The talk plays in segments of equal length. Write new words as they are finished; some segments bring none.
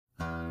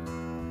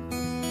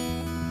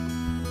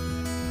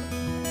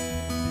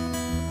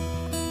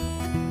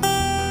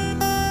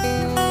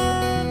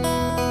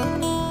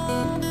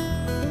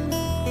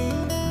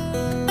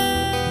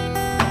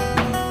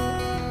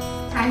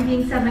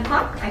Being 7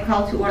 o'clock, I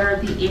call to order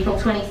the April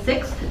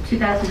 26th,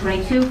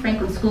 2022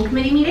 Franklin School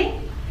Committee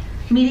meeting.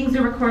 Meetings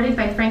are recorded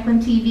by Franklin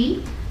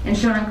TV and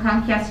shown on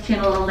Comcast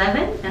Channel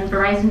 11 and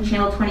Verizon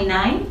Channel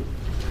 29,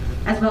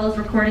 as well as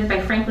recorded by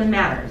Franklin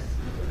Matters.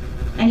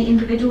 Any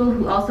individual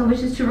who also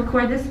wishes to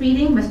record this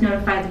meeting must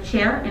notify the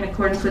chair in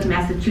accordance with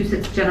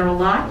Massachusetts General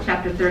Law,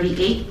 Chapter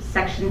 38,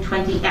 Section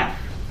 20F.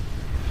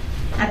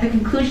 At the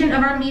conclusion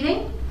of our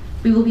meeting,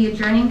 we will be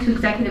adjourning to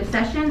executive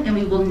session and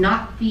we will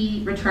not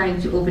be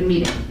returning to open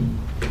meeting.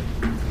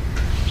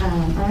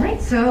 All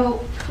right,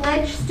 so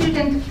pledge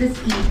student this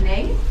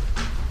evening,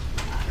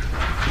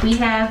 we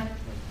have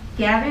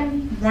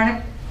Gavin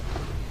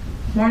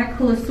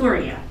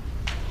Warnakulasuriya,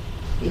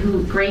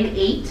 who grade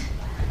 8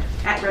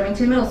 at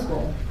Remington Middle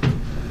School.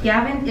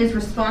 Gavin is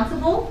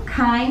responsible,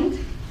 kind,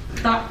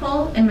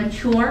 thoughtful, and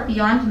mature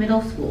beyond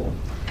middle school.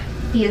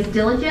 He is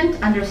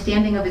diligent,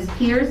 understanding of his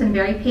peers, and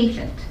very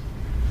patient.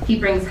 He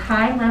brings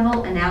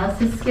high-level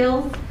analysis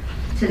skills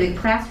to the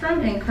classroom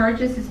and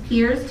encourages his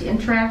peers to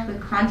interact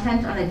with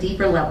content on a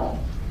deeper level.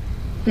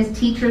 His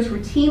teachers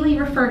routinely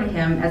refer to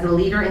him as a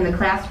leader in the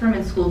classroom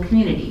and school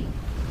community.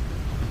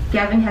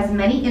 Gavin has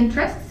many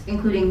interests,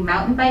 including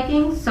mountain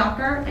biking,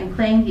 soccer, and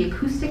playing the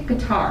acoustic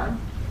guitar.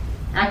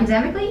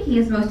 Academically, he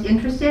is most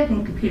interested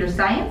in computer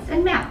science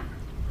and math.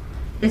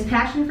 His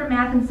passion for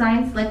math and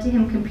science led to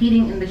him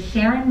competing in the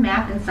Sharon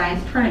Math and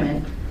Science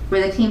Tournament,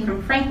 where the team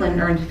from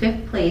Franklin earned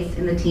 5th place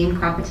in the team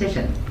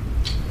competition.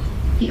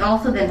 He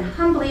also then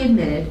humbly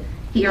admitted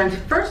he earned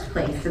 1st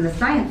place in the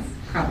science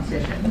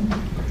competition.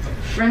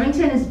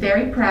 Remington is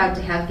very proud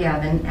to have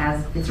Gavin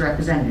as its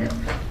representative.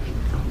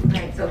 All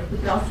right, so if we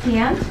could all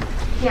stand.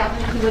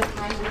 Gavin, if you wouldn't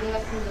mind leading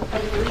us in the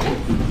Pledge of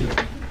Allegiance.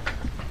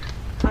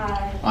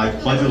 I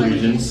pledge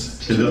allegiance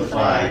to the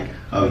flag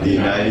of the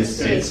United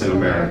States of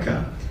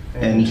America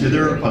and to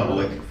the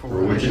republic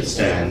for which it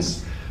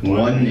stands,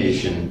 one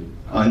nation,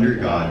 under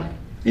God,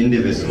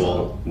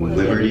 indivisible, with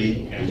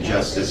liberty and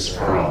justice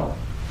for all.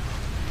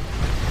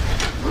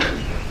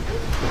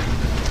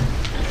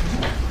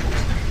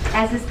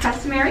 As is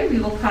customary, we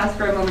will pause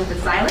for a moment of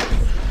silence.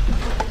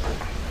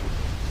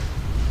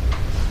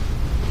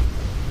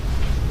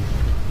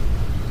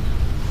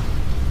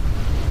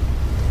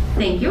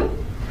 Thank you.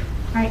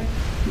 All right.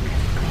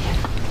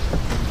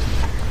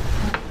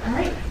 All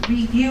right.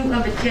 Review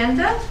of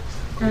agenda.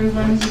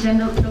 Everyone's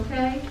agenda looks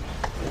okay?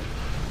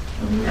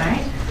 All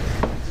right.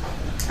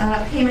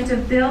 Payment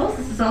of bills.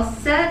 This is all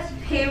set.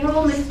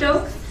 Payroll, Ms.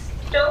 Stokes.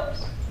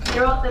 Stokes,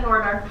 you're all in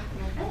order.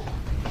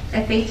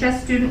 Okay.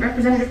 FHS student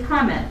representative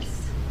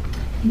comments.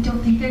 I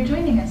don't think they're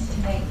joining us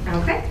tonight.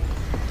 Okay.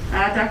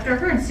 Dr.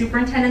 Hearn,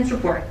 superintendent's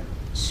report.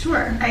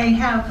 Sure. I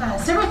have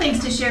several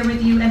things to share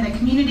with you and the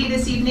community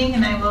this evening,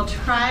 and I will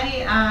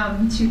try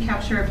to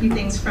capture a few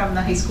things from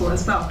the high school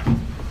as well.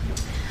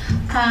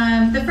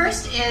 The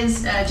first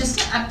is just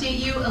to update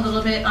you a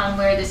little bit on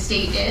where the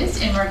state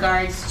is in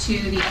regards to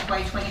the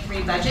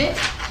FY23 budget.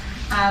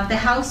 The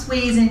House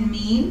Ways and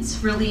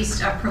Means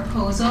released a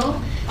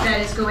proposal that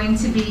is going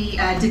to be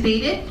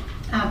debated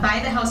by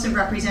the House of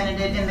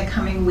Representatives in the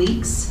coming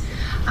weeks.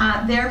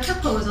 Their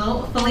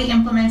proposal fully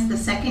implements the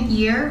 2nd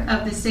year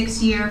of the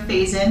 6-year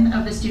phase-in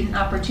of the Student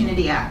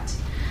Opportunity Act.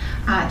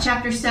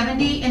 Chapter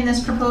 70 in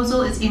this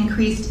proposal is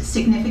increased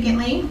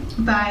significantly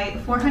by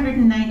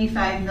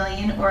 $495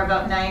 million, or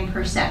about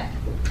 9%.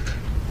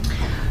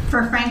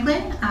 For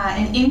Franklin,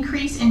 an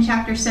increase in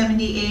Chapter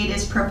 70 aid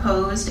is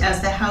proposed as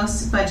the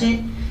House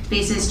budget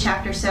bases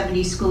Chapter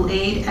 70 school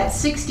aid at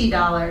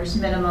 $60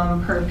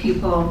 minimum per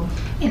pupil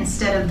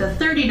instead of the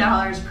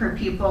 $30 per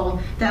pupil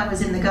that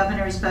was in the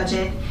governor's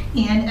budget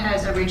and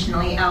as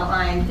originally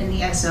outlined in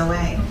the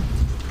SOA.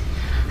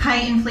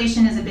 High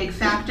inflation is a big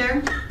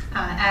factor,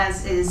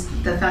 as is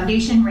the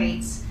foundation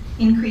rates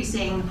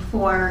increasing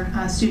for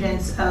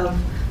students of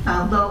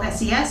low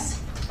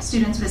SES,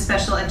 students with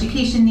special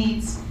education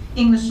needs,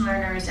 English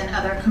learners, and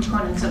other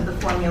components of the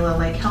formula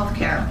like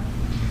healthcare.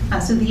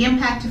 So the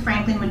impact to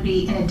Franklin would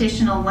be an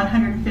additional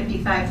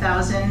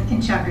 $155,000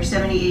 in Chapter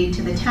 70 aid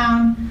to the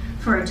town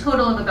for a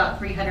total of about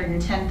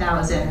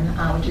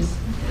 $310,000, which is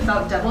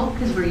about double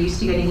because we're used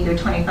to getting either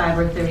 25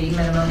 or 30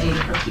 minimum aid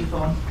per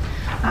pupil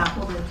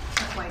over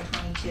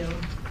FY22.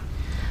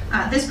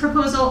 This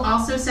proposal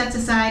also sets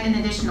aside an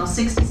additional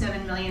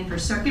 $67 million for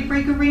circuit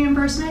breaker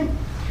reimbursement,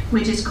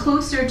 which is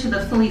closer to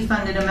the fully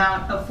funded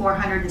amount of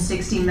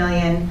 $460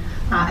 million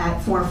at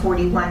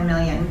 $441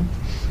 million.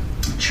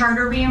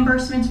 Charter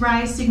reimbursements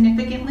rise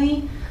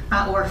significantly,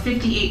 or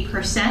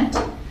 58%,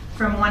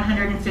 from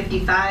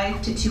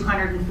 $155 to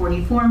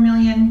 $244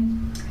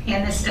 million,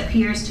 and this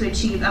appears to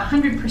achieve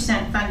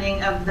 100%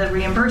 funding of the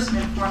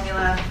reimbursement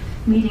formula,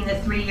 meeting the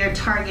 3-year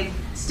target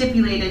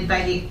stipulated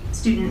by the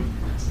Student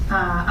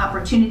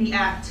Opportunity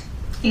Act,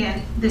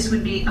 and this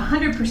would be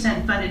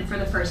 100% funded for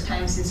the first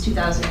time since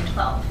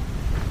 2012.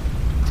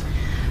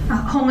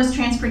 Homeless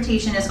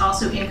transportation is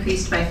also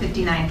increased by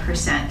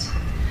 59%.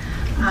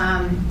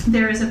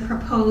 There is a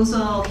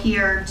proposal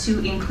here to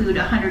include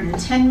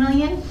 $110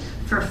 million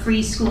for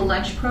free school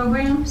lunch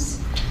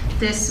programs.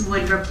 This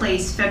would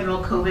replace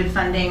federal COVID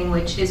funding,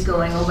 which is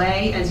going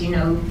away. As you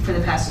know, for the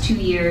past 2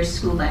 years,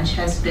 school lunch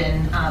has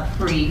been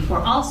free for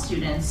all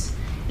students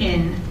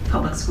in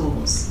public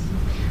schools.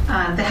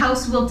 The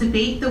House will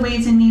debate the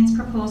Ways and Means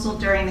proposal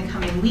during the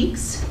coming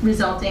weeks,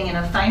 resulting in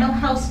a final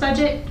House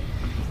budget,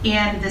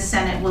 and the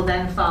Senate will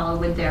then follow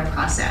with their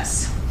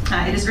process.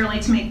 It is early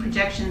to make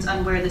projections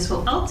on where this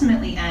will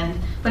ultimately end,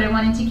 but I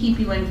wanted to keep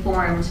you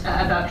informed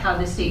about how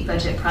the state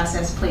budget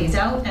process plays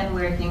out and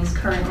where things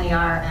currently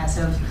are as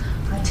of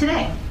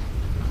today.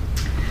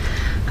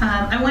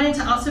 I wanted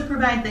to also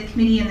provide the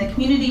committee and the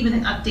community with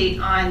an update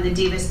on the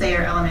Davis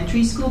Thayer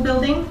Elementary School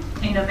building.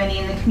 I know many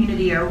in the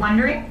community are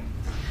wondering.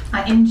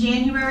 In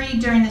January,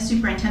 during the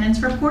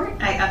superintendent's report,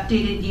 I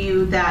updated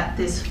you that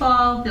this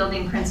fall,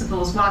 building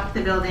principals walked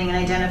the building and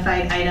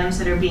identified items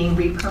that are being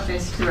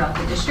repurposed throughout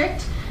the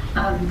district.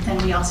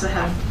 And we also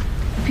have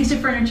a piece of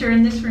furniture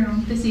in this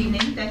room this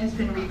evening that has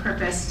been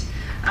repurposed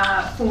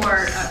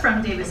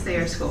from Davis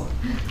Thayer School.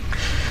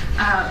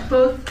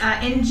 Both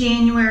in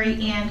January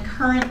and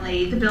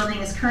currently, the building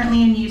is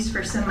currently in use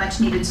for some much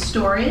needed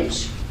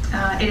storage.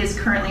 It is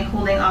currently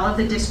holding all of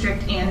the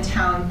district and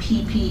town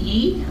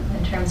PPE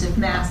in terms of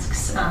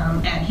masks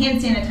and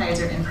hand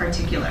sanitizer in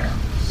particular.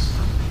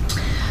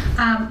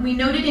 We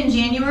noted in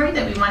January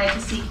that we wanted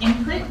to seek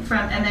input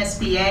from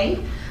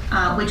MSBA,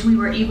 which we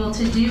were able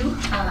to do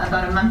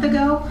about a month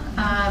ago,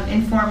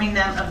 informing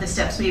them of the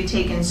steps we have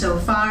taken so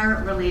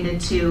far related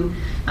to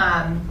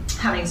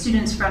having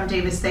students from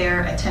Davis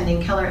Thayer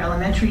attending Keller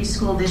Elementary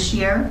School this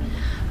year.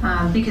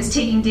 Because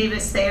taking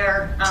Davis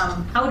Thayer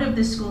out of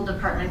the school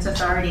department's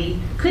authority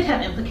could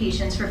have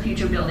implications for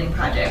future building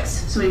projects.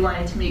 So we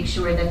wanted to make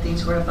sure that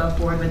things were above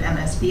board with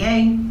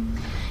MSBA.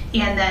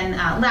 And then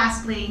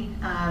lastly,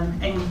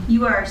 and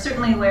you are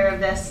certainly aware of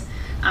this,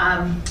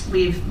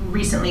 we've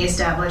recently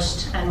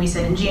established, and we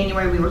said in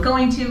January we were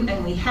going to,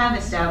 and we have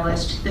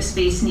established the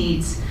Space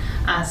Needs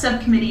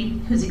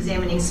Subcommittee, who's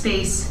examining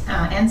space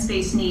and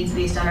space needs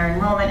based on our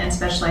enrollment and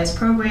specialized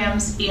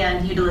programs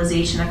and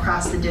utilization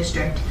across the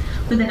district,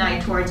 with an eye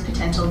towards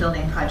potential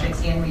building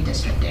projects and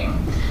redistricting.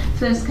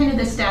 So that's kind of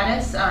the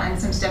status and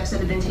some steps that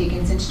have been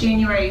taken since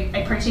January.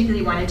 I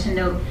particularly wanted to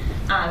note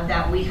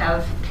that we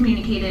have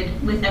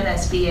communicated with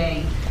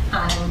MSBA.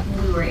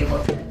 We were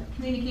able to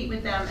communicate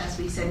with them as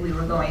we said we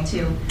were going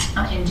to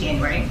in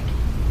January.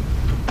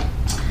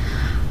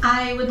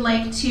 I would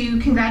like to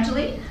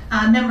congratulate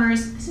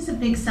members. This is a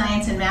big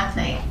science and math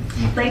night.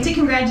 I'd like to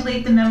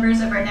congratulate the members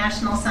of our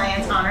National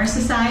Science Honor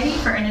Society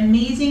for an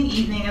amazing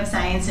evening of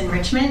science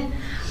enrichment.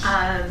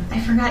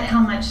 I forgot how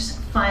much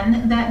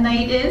fun that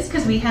night is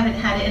because we haven't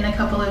had it in a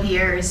couple of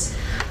years.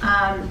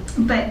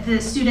 But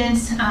the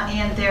students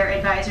and their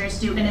advisors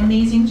do an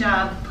amazing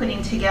job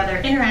putting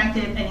together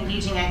interactive and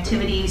engaging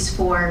activities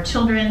for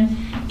children.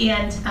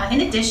 And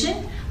in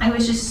addition, I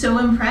was just so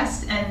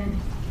impressed, and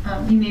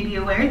you may be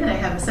aware that I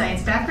have a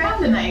science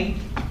background and I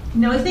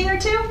know a thing or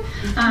two.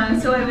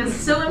 So I was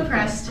so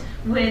impressed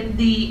with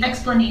the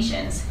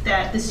explanations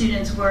that the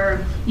students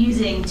were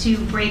using to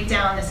break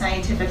down the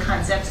scientific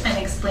concepts and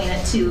explain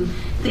it to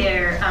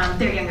their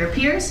younger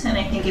peers. And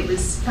I think it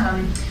was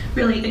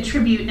really a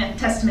tribute and a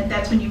testament.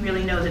 That's when you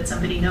really know that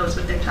somebody knows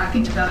what they're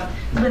talking about,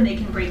 when they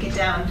can break it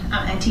down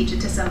and teach it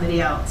to somebody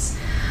else.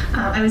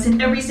 I was in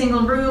every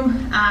single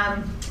room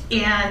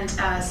and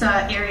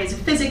saw areas of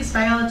physics,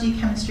 biology,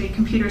 chemistry,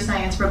 computer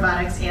science,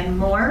 robotics, and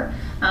more,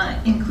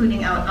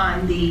 including out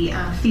on the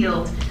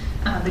field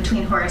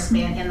between Horace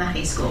Mann and the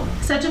high school.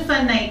 Such a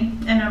fun night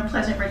and a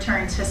pleasant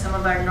return to some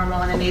of our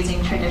normal and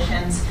amazing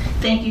traditions.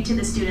 Thank you to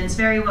the students,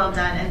 very well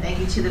done, and thank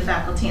you to the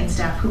faculty and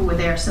staff who were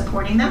there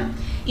supporting them,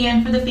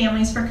 and for the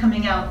families for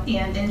coming out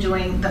and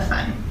enjoying the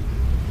fun.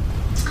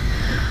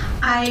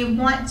 I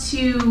want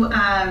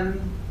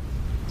to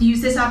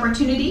use this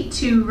opportunity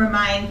to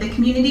remind the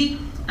community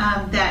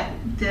that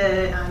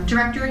the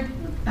Director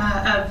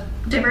of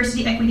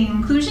Diversity, Equity, and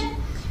Inclusion,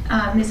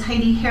 Ms.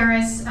 Heidi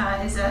Harris,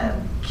 is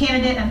a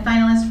candidate and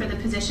finalist for the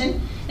position,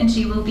 and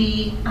she will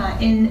be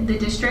in the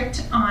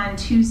district on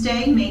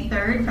Tuesday, May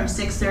 3rd from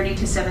 6:30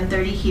 to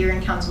 7:30 here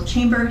in council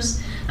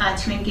chambers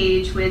to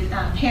engage with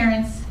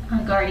parents,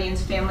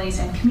 guardians, families,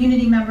 and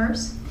community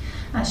members.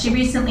 She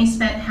recently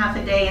spent half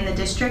a day in the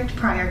district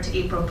prior to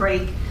April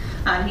break,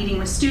 meeting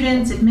with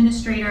students,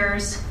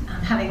 administrators,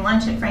 having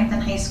lunch at Franklin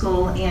High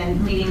School,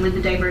 and meeting with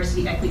the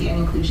Diversity, Equity, and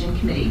Inclusion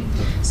Committee.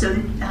 So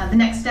the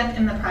next step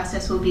in the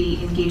process will be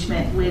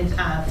engagement with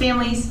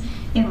families,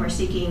 and we're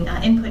seeking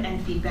input and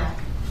feedback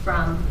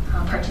from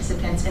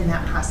participants in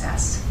that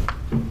process.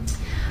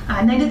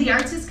 Night of the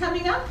Arts is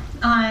coming up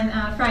on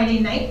Friday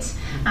night.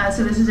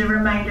 So this is a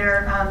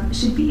reminder,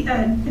 should be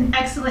an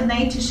excellent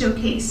night to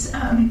showcase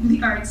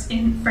the arts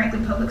in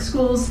Franklin Public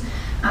Schools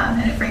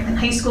and at Franklin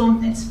High School.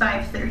 It's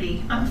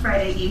 5:30 on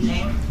Friday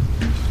evening.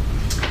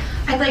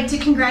 I'd like to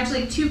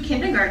congratulate 2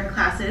 kindergarten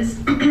classes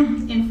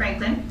in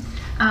Franklin,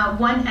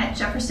 one at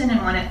Jefferson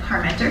and one at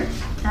Parmenter.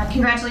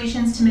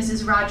 Congratulations to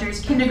Mrs. Rogers'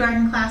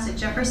 kindergarten class at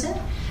Jefferson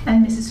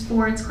and Mrs.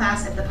 Ford's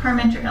class at the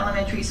Parmenter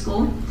Elementary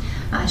School.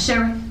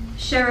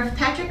 Sheriff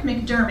Patrick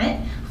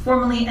McDermott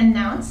formally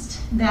announced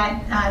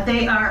that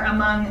they are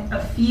among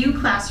a few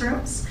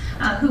classrooms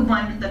who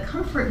won the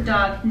Comfort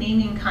Dog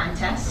naming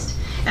contest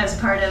as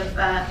part of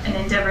an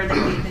endeavor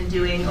that we've been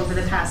doing over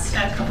the past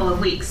couple of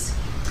weeks.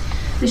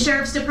 The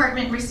Sheriff's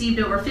Department received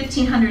over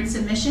 1,500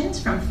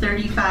 submissions from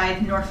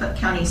 35 Norfolk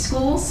County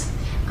schools,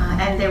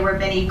 and there were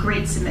many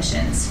great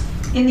submissions.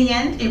 In the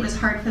end, it was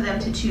hard for them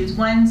to choose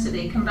one, so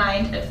they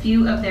combined a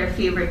few of their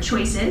favorite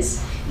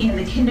choices, and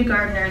the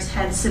kindergartners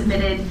had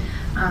submitted.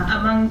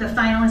 Among the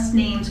finalist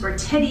names were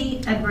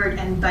Teddy, Edward,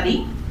 and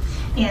Buddy.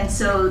 And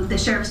so the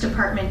Sheriff's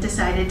Department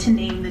decided to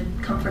name the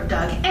Comfort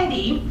Dog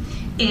Eddie,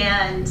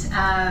 and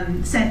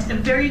sent a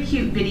very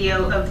cute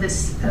video of the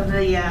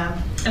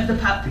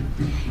pup.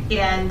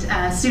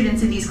 And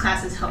students in these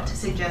classes helped to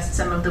suggest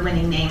some of the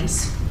winning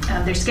names.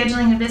 They're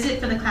scheduling a visit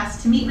for the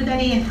class to meet with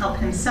Eddie and help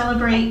him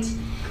celebrate.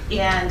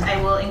 And I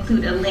will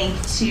include a link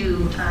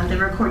to the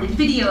recorded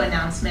video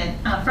announcement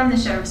from the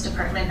Sheriff's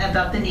Department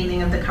about the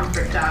naming of the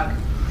Comfort Dog.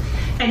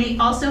 Eddie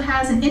also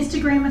has an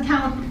Instagram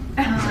account.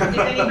 If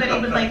anybody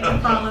would like to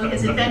follow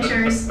his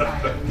adventures,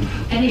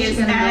 Eddie is is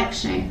gonna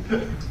milkshake.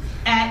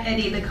 at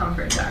Eddie the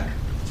Comfort Dog.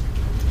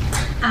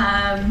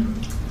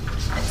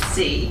 Let's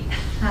see.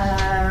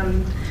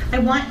 I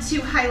want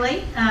to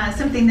highlight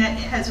something that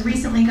has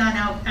recently gone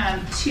out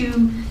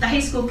to the high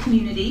school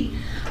community,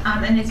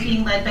 and it's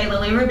being led by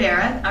Lily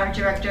Rivera, our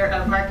Director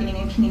of Marketing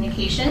and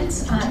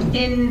Communications,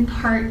 in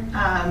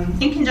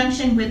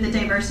conjunction with the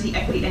Diversity,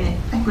 Equity,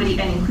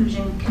 and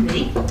Inclusion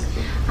Committee.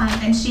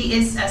 And she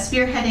is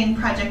spearheading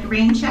Project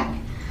Raincheck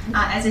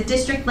as a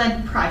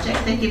district-led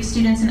project that gives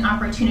students an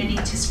opportunity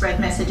to spread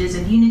messages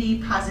of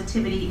unity,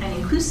 positivity, and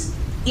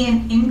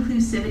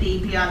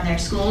inclusivity beyond their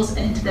schools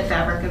and into the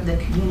fabric of the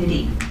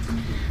community.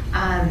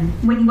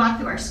 When you walk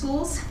through our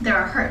schools, there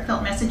are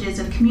heartfelt messages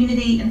of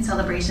community and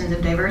celebrations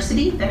of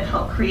diversity that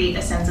help create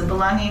a sense of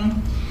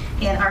belonging.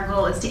 And our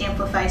goal is to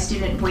amplify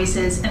student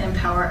voices and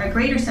empower a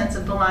greater sense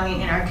of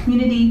belonging in our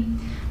community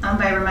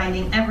by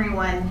reminding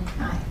everyone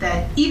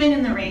that even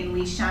in the rain,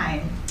 we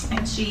shine.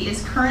 And she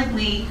is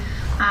currently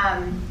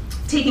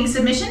taking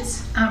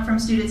submissions from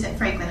students at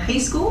Franklin High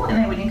School, and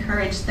I would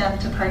encourage them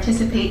to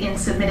participate in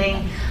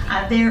submitting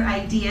their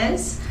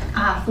ideas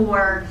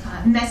for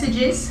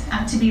messages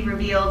to be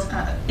revealed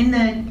in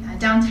the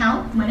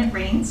downtown when it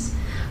rains.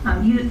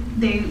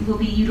 They will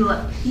be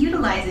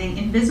utilizing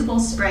invisible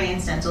spray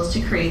and stencils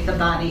to create the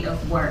body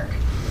of work.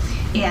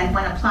 And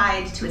when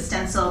applied to a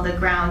stencil, the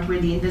ground where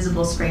the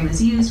invisible spray was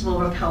used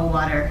will repel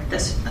water,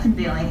 thus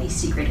unveiling a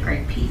secret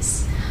art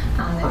piece.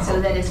 And so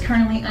that is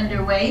currently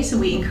underway, so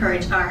we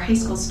encourage our high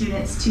school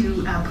students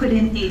to put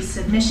in a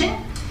submission.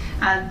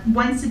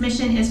 One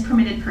submission is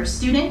permitted per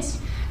student,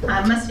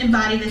 must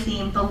embody the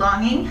theme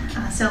belonging,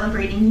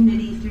 celebrating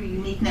unity through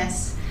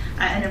uniqueness,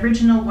 an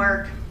original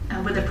work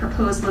with a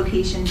proposed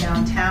location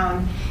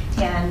downtown,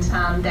 and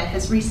that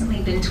has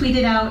recently been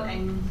tweeted out.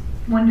 I'm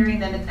wondering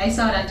that I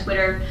saw it on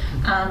Twitter.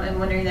 I'm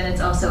wondering that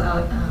it's also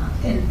out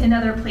in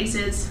other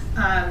places.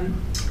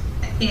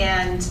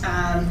 And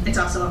it's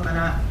also up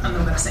on the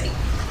website.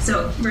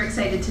 So we're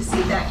excited to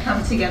see that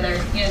come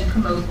together and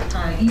promote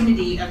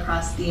unity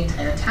across the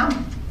entire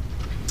town.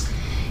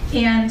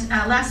 And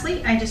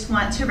lastly, I just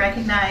want to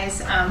recognize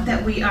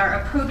that we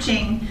are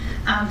approaching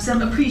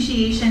some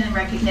appreciation and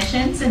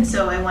recognitions, and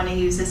so I want to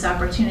use this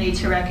opportunity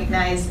to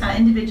recognize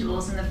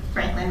individuals in the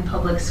Franklin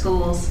Public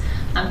Schools.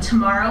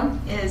 Tomorrow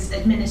is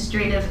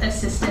Administrative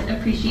Assistant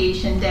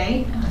Appreciation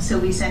Day, so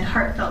we send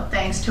heartfelt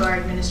thanks to our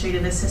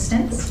administrative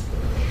assistants.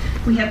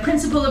 We have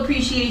Principal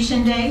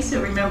Appreciation Day,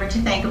 so remember to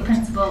thank a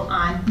principal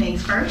on May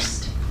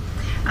 1st.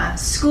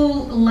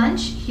 School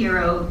Lunch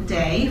Hero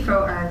Day for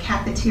our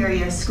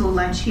cafeteria school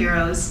lunch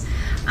heroes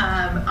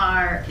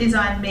is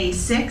on May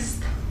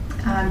 6th.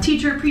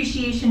 Teacher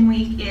Appreciation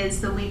Week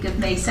is the week of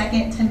May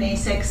 2nd to May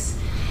 6th,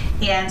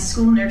 and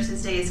School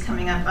Nurses Day is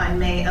coming up on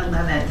May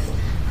 11th.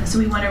 So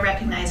we want to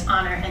recognize,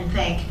 honor, and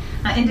thank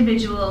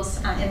individuals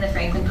in the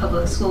Franklin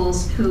Public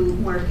Schools who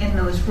work in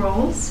those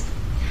roles.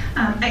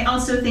 I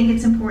also think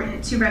it's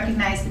important to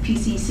recognize the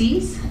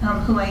PCCs,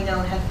 who I know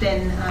have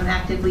been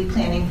actively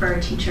planning for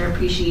Teacher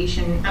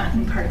Appreciation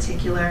in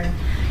particular,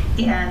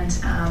 and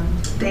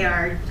they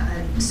are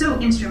so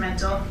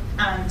instrumental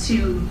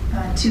to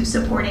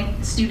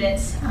supporting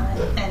students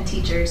and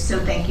teachers, so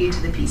thank you to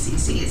the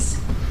PCCs.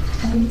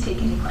 Happy to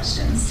take any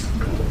questions.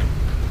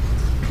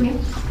 Yeah.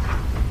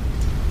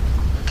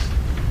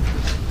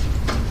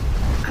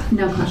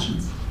 No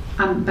questions.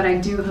 But I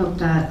do hope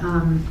that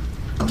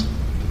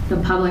the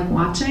public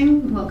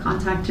watching will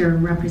contact your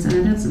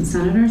representatives and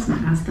senators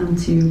and ask them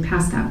to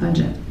pass that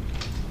budget.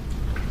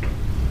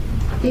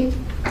 Dave?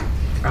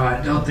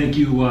 No, thank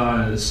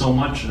you so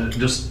much.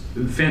 Just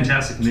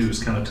fantastic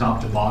news, kind of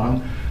top to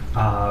bottom.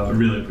 I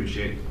really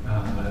appreciate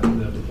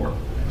the report.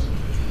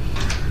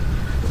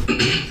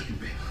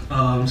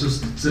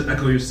 Just to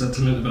echo your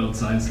sentiment about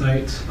Science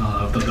Night,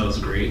 I thought that was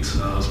great.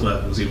 I was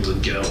glad I was able to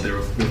get out there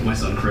with my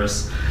son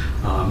Chris.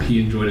 He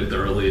enjoyed it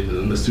thoroughly,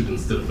 and the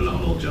students did a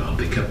phenomenal job.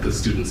 They kept the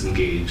students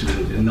engaged,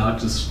 and not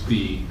just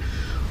the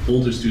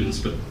older students,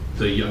 but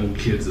the young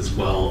kids as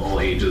well,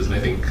 all ages, and I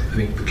think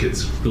the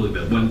kids really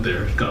that went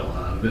there got a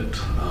lot out of it.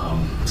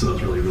 So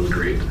that's really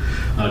great.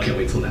 Can't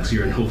wait till next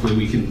year, and hopefully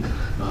we can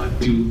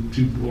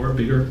do more,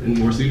 bigger, and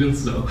more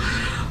students. So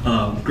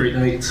great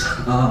night.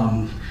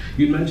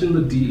 You mentioned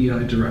the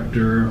DEI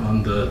director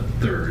on the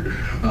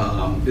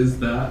 3rd. Is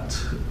that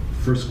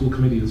for school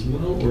committee as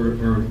well, or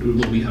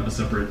will we have a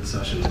separate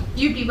session?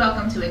 You'd be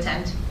welcome to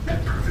attend. Okay,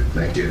 perfect,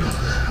 thank you.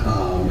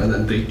 And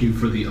then thank you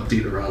for the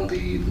update around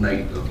the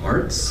Night of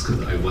Arts,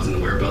 because I wasn't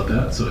aware about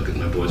that, so I think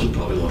my boys would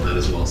probably love that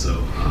as well.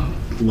 So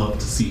love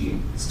to see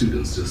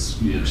students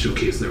just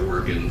showcase their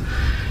work and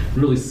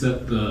really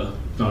set the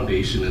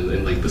foundation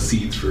and like the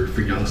seeds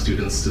for young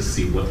students to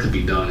see what could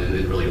be done and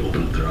really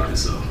open up their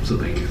eyes. So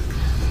thank you.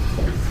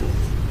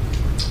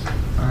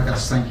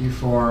 Yes, thank you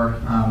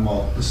for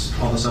all this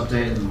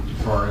update and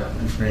for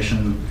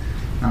information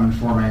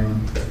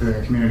informing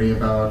the community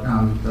about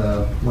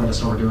the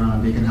latest what we're doing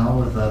on Beacon Hill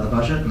with the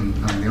budget. And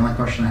the only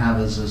question I have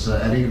is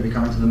Eddie going to be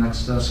coming to the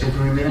next school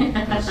committee meeting?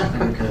 I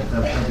think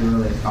that'd be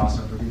really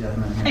awesome if we could get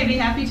him in here. I'd be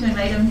happy to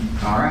invite him.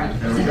 All right,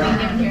 there we go.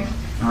 Get him here.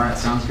 All right,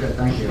 sounds good.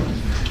 Thank you.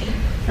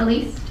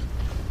 Elise?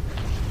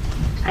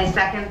 I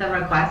second the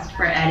request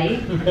for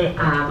Eddie.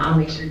 I'll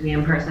make sure to be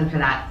in person for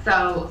that.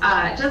 So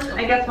just,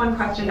 I guess, one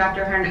question,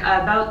 Dr. Hearn,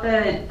 about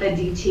the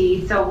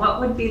DT. So what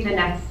would be the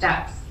next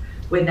steps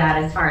with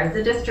that as far as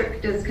the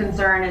district is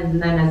concerned,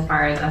 and then as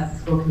far as us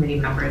school committee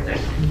members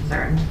are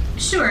concerned?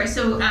 Sure.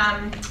 So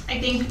I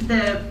think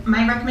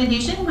my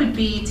recommendation would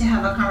be to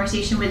have a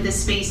conversation with the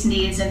Space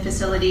Needs and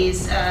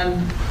Facilities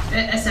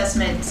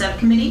Assessment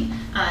Subcommittee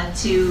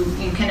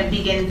to kind of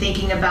begin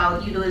thinking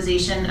about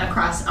utilization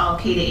across all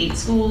K-8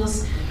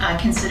 schools,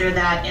 consider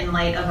that in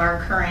light of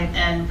our current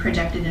and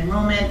projected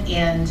enrollment,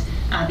 and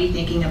be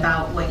thinking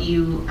about what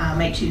you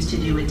might choose to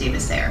do with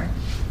Davis Thayer.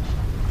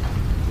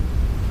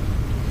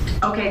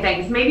 Okay,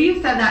 thanks. Maybe you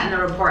said that in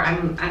the report.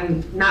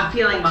 I'm not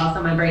feeling well,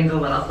 so my brain's a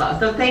little slow.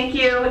 So thank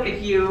you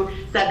if you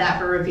said that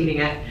for repeating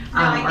it.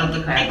 I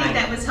think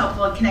that was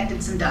helpful. It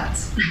connected some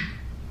dots.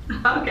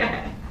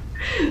 Okay,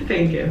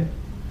 thank you.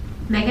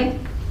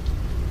 Megan?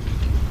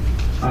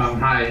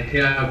 Hi.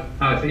 Yeah.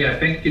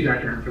 Thank you,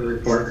 Dr. Hearn, for the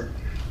report.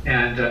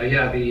 And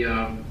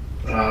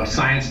the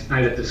science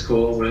night at the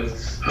school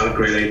was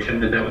great. I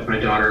attended that with my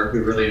daughter. We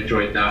really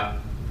enjoyed that.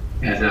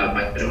 And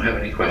I don't have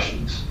any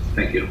questions.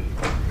 Thank you.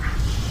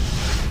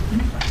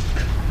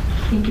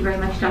 Thank you very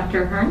much,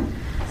 Dr. Hearn.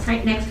 All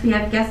right, next we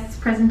have guests'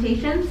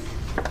 presentations.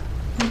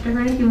 Dr.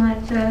 Hearn, if you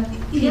wanted to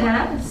tee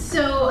that up.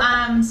 So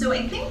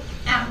I think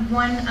at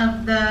one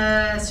of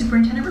the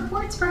superintendent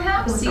reports,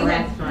 perhaps, you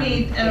had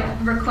made a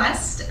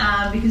request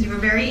because you were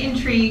very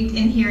intrigued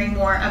in hearing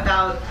more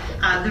about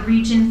the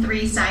Region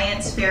 3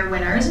 Science Fair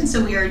winners. And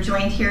so we are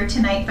joined here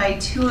tonight by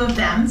two of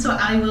them. So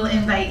I will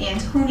invite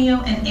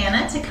Antonio and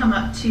Anna to come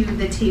up to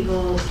the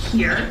table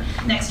here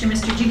next to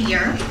Mr.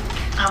 Jagier.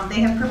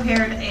 They have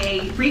prepared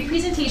a brief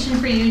presentation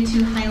for you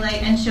to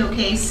highlight and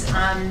showcase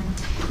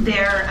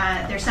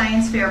their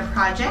science fair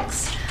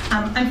projects.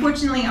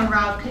 Unfortunately,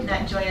 Arav could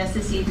not join us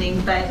this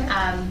evening, but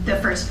the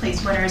first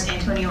place winners,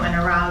 Antonio and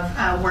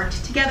Arav,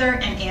 worked together,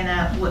 and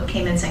Anna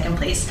came in second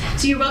place.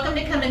 So you're welcome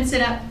to come and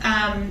sit up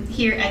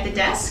here at the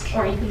desk.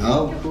 Or you can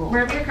cool.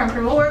 wherever you're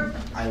comfortable. Or,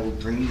 I will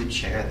bring you the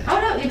chair then. oh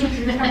no, you can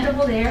be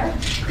comfortable there.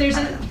 There's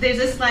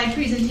a slide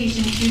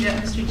presentation too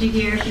that Mr.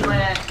 Jagier, if you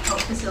want to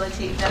help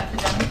facilitate that for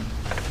them.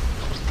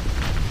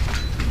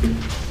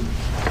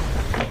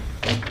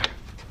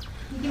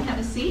 You can have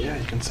a seat. Yeah,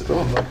 you can sit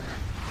on.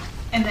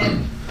 And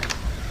then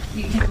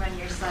you can run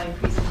your slide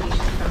presentation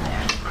from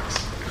there.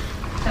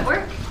 Does that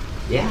work?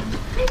 Yeah.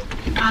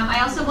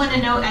 I also want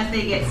to note, as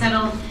they get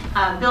settled,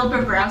 Bill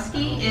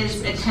Bobrowski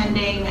is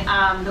attending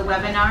the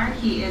webinar.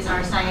 He is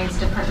our science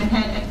department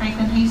head at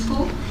Franklin High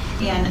School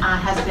and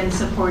has been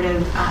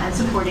supportive and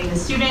supporting the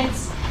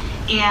students.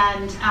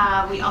 And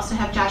we also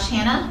have Josh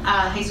Hanna,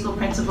 high school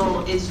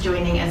principal, is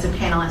joining as a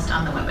panelist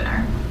on the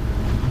webinar.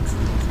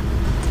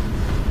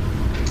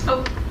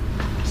 Oh,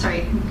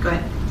 sorry, go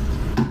ahead.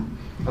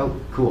 Oh,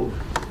 cool.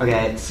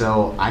 Okay,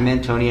 so I'm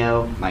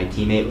Antonio. My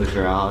teammate was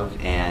Rav,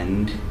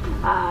 and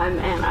I'm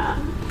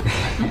Anna.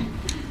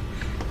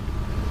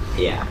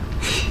 yeah.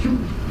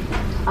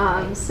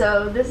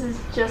 So this is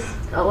just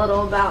a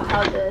little about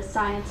how the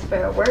science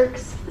fair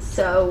works.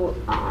 So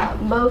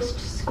most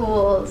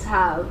schools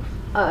have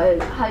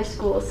a high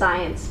school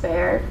science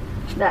fair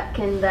that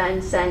can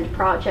then send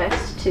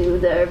projects to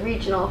the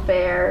regional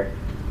fair,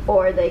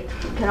 or they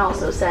can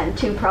also send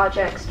 2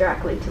 projects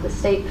directly to the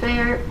state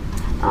fair.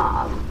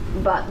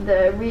 But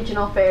the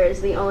regional fair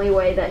is the only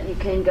way that you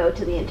can go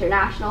to the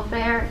international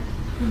fair.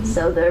 Mm-hmm.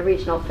 So the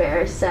regional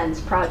fair sends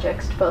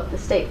projects to both the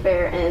state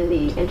fair and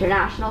the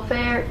international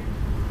fair.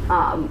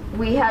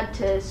 We had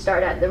to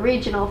start at the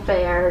regional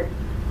fair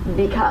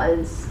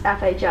because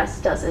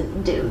FHS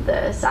doesn't do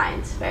the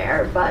science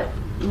fair, but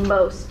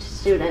most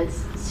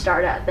students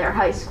start at their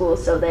high school,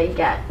 so they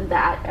get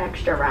that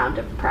extra round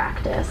of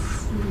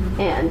practice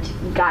and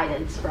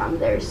guidance from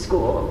their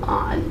school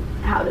on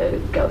how to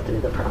go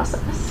through the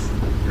process.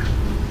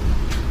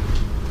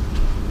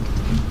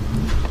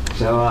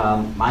 So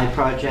my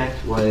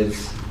project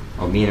was,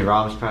 or me and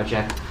Rob's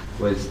project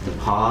was the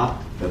PAW,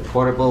 the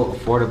Portable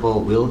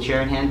Affordable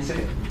Wheelchair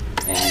Enhancer.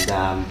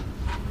 And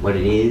what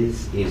it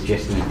is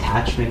just an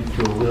attachment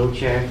to a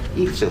wheelchair.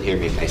 You can still hear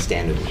me if I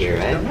stand over here,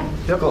 right?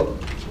 Yep. Cool.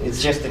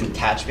 It's just an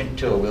attachment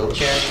to a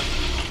wheelchair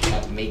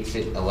that makes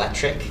it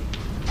electric.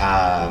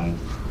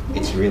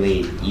 It's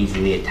really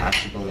easily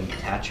attachable and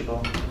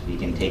detachable. So you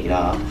can take it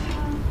off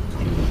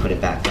and you can put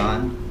it back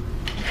on.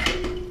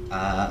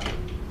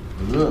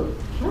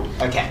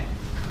 Okay,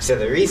 so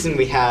the reason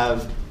we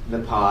have the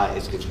PAW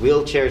is because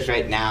wheelchairs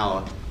right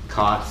now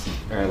cost,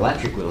 or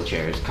electric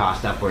wheelchairs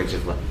cost upwards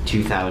of like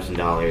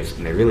 $2,000,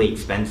 and they're really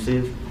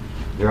expensive.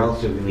 They're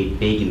also really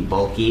big and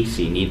bulky,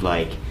 so you need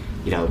like,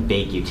 you know,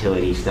 big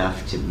utility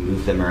stuff to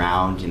move them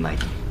around and like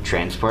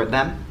transport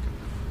them.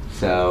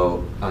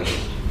 So, okay.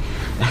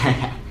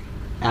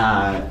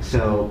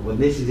 So what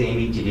this is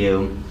aiming to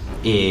do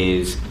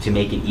is to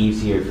make it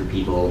easier for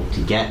people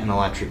to get an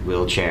electric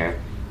wheelchair,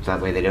 so that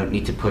way they don't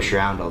need to push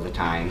around all the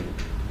time,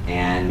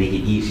 and make it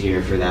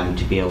easier for them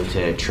to be able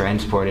to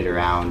transport it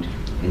around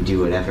and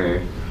do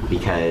whatever,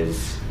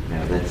 because, you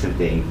know, that's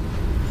something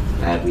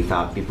that we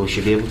thought people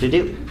should be able to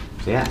do.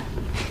 So yeah.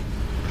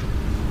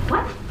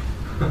 What?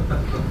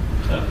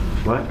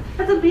 What?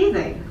 That's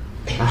amazing.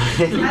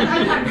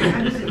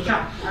 I'm just in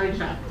shock. I'm in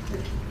shock.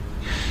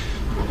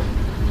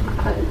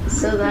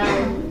 So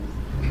then,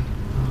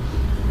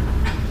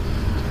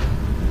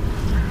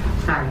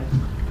 Sorry.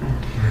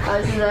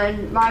 so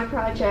then my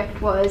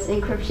project was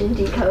Encryption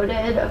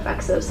Decoded,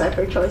 Effects of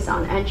Cipher Choice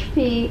on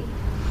Entropy.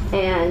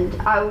 And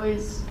I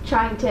was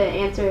trying to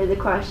answer the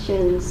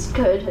questions,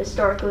 could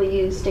historically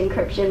used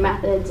encryption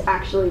methods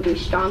actually be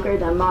stronger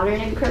than modern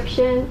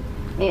encryption?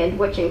 And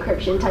which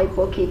encryption type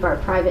will keep our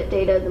private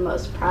data the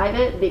most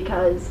private?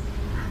 Because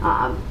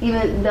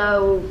even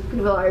though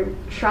people are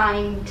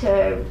trying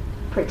to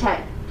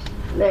protect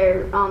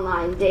their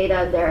online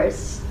data,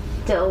 there's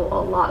still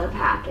a lot of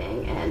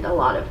hacking and a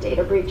lot of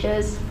data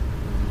breaches.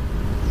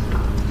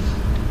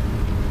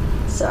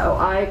 So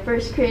I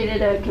first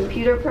created a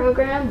computer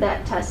program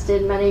that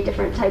tested many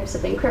different types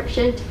of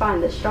encryption to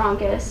find the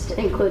strongest,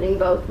 including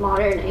both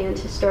modern and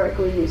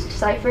historically used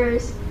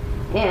ciphers.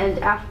 And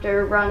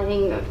after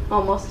running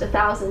almost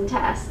 1,000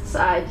 tests,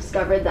 I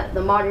discovered that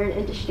the modern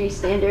industry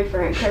standard for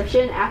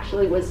encryption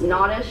actually was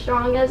not as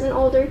strong as an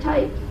older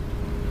type.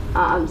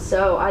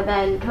 So I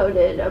then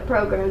coded a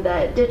program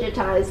that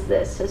digitized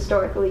this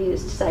historically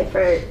used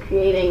cipher,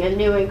 creating a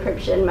new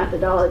encryption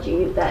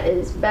methodology that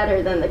is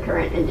better than the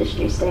current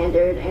industry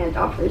standard and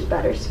offers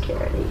better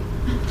security.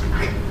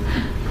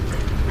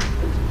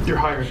 You're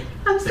hired.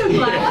 I'm so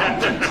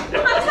glad. I'm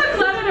so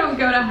glad I don't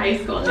go to high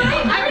school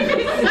now.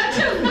 Everybody's such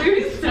a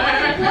loser.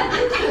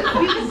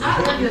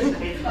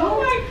 Oh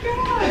my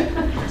god.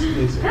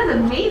 That's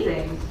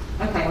amazing.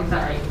 Okay, I'm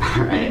sorry.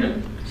 All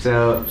right.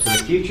 So the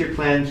future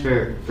plans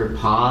for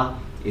PAW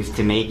is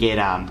to make it,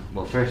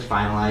 well, first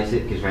finalize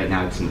it, because right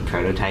now it's in the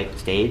prototype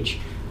stage.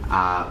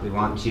 We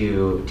want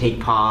to take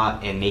PAW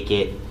and make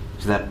it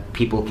so that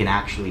people can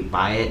actually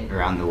buy it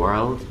around the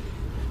world,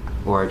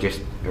 or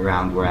just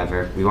around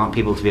wherever. We want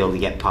people to be able to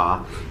get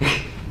PAW.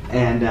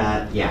 And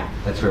yeah,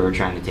 that's where we're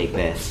trying to take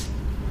this.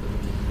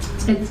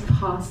 It's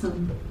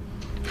possum.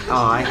 Oh,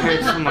 I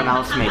heard someone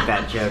else make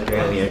that joke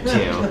earlier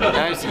too.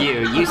 That was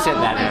you. You said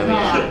that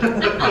earlier.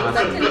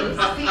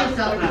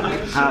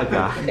 Oh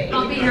god.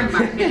 I'll be your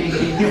marketing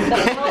agent.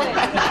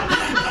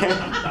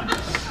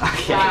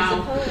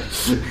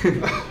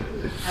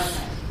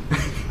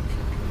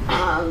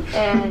 Okay.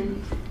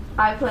 And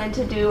I plan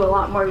to do a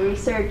lot more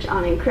research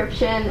on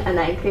encryption and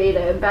then create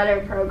a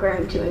better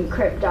program to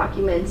encrypt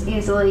documents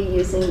easily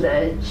using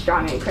the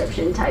strong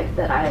encryption type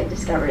that I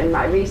discovered in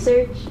my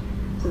research,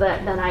 so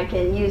that then I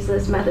can use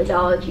this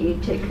methodology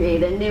to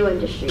create a new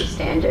industry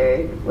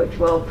standard which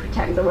will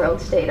protect the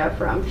world's data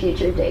from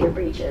future data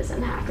breaches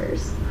and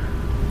hackers.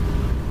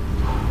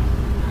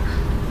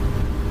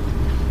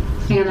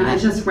 And I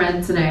just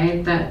read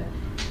today that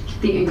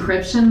the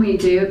encryption we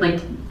do,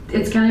 like,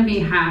 it's gonna be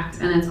hacked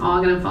and it's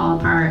all gonna fall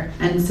apart,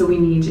 and so we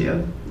need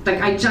you.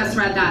 Like, I just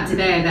read that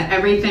today, that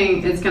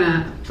everything is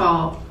gonna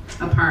fall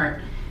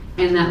apart,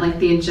 and that like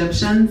the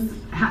Egyptians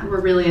were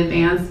really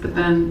advanced, but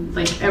then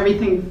like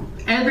everything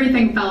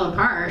fell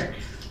apart,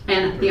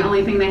 and the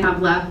only thing they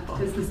have left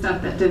is the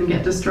stuff that didn't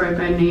get destroyed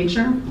by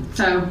nature.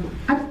 So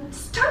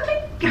stop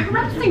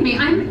harassing me.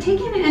 I'm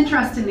taking an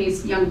interest in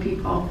these young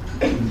people.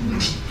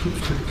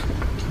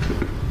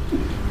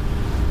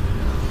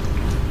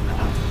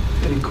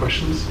 Any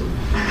questions?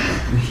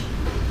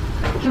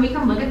 Can we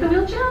come look at the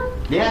wheelchair?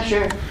 Yeah,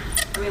 sure.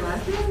 Are we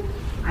allowed to?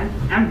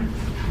 I'm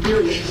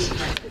really interested.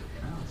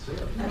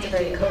 That's a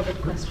very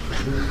COVID question.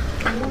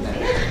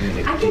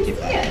 I can see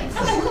it.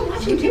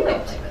 How'd you do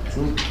it?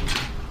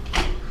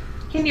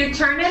 Can you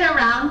turn it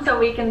around so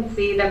we can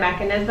see the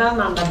mechanism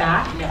on the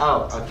back?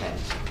 Oh, okay.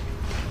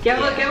 Give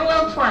a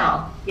little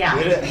twirl. Yeah.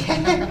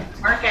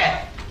 Work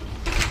it.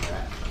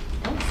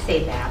 Don't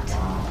say that.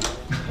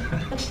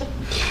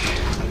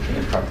 I could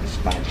have probably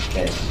spiked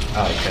this.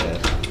 Oh, I could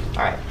have.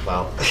 Alright,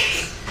 well.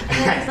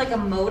 It's like a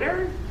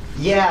motor?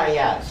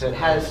 Yeah. So it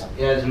has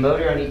a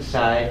motor on each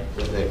side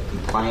with a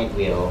compliant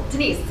wheel,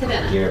 Denise, sit in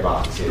it.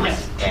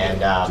 gearboxes,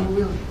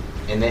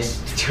 and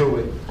this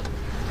two-wheel.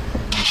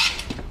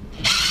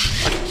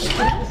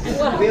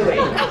 Really?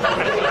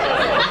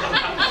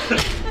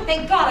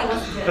 Thank God I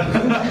wasn't there.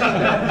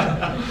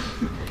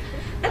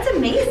 That's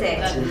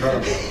amazing.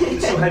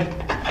 So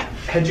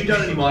had you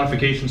done any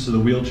modifications to the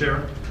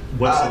wheelchair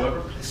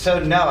whatsoever? So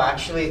no,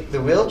 actually,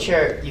 the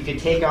wheelchair, you could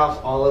take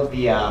off all of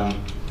the,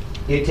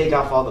 you'd take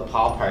off all the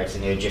paw parts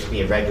and it would just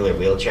be a regular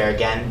wheelchair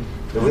again.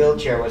 The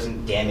wheelchair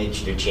wasn't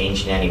damaged or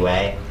changed in any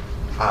way.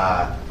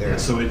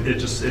 So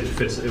it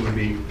fits. It would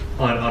be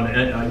on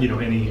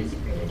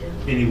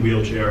any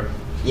wheelchair.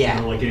 Yeah.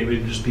 You know, like it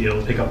would just be able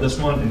to pick up this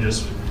one and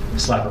just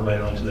slap it right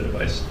onto the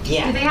device.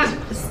 Yeah. Do they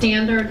have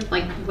standard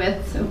like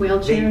widths of They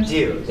wheelchairs?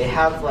 do. They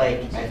have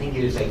like, I think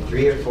it was like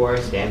 3 or 4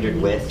 standard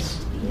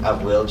widths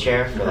of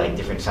wheelchair for like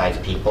different size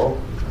people.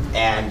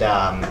 And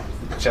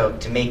so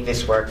to make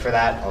this work for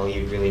that, all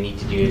you really need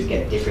to do is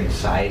get different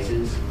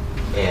sizes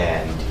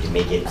and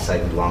make it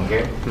slightly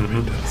longer.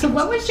 So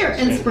what was your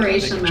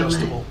inspiration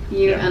moment,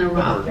 you and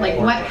Rob? Like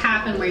what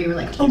happened where you were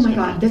like, oh my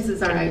God, this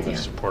is our idea?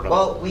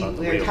 Well, we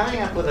were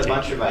coming up with a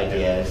bunch of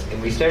ideas, and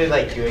we started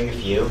like doing a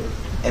few,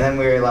 and then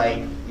we were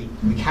like,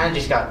 we kind of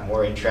just got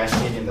more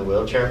interested in the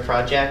wheelchair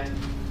project,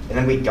 and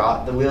then we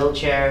got the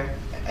wheelchair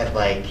at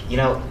like,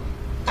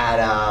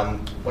 at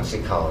what's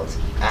it called?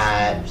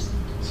 At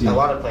a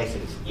lot of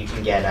places you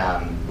can get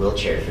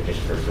wheelchairs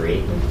for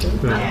free,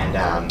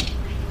 and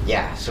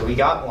yeah, so we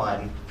got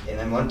one, and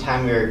then one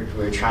time we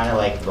were trying to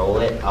like roll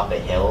it up a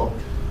hill,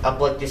 up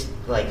like this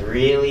like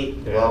really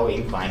low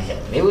incline hill.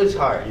 And it was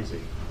hard.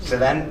 So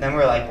then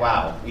we're like,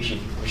 wow, we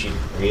should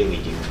really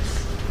do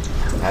this.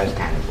 That was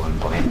kind of one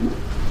point.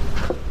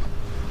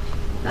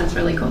 That's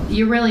really cool.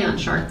 You're really on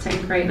Shark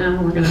Tank right now.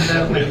 We're gonna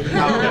vote.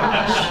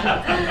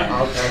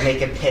 I'll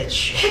make a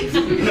pitch.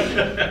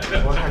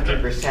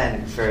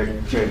 100% for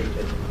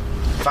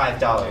 $5.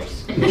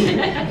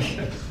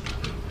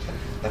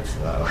 That's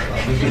low. I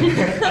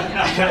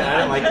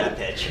don't like that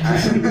pitch.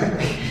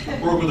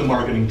 Work with the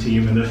marketing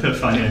team and the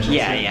financial.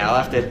 Yeah. I'll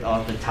have to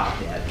talk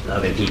to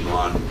other people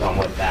on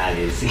what that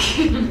is.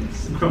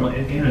 Incredible.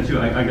 And Anna too.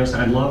 I guess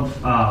I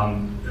love.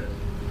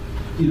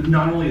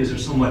 Not only is there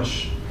so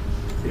much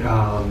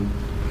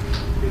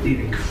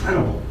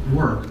incredible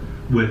work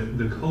with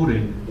the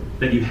coding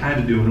that you had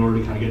to do in order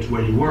to kind of get to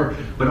where you were,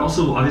 but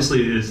also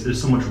obviously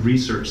there's so much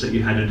research that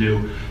you had to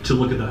do to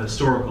look at the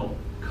historical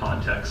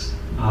context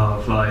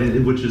of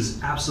which is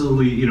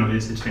absolutely,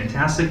 it's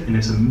fantastic and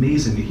it's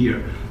amazing to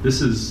hear. This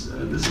is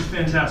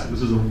fantastic.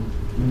 This is a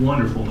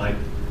wonderful night.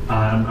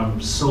 I'm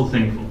so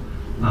thankful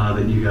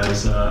that you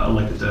guys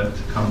elected to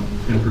come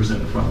and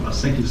present in front of us.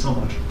 Thank you so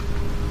much.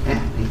 Yeah,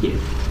 thank you.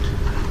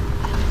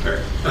 All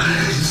right.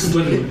 Just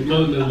letting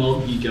them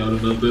all geek out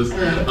about this.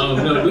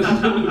 No, this is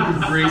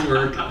great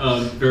work.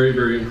 Very,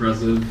 very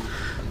impressive.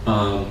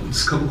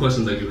 Just a couple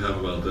questions I do have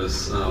about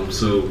this.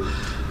 So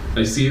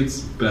I see it's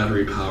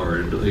battery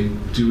powered. Like,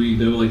 do we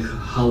know like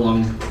how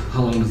long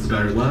does the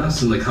battery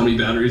last, and like how many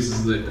batteries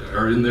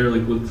are in there?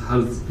 Like, what's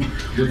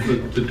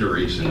the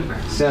duration?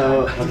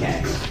 So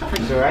okay.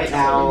 So right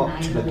now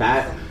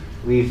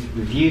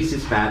we've used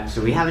this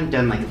so we haven't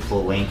done like a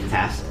full length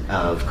test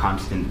of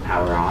constant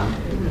power on,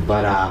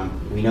 but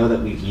we know that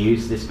we've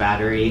used this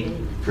battery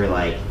for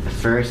like the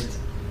first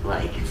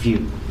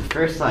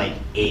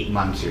 8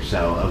 months or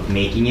so of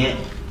making it.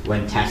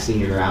 When testing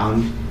it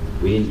around,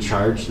 we didn't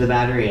charge the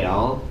battery at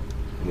all.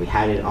 We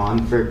had it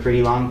on for a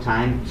pretty long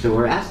time, so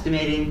we're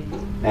estimating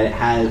that it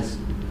has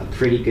a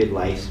pretty good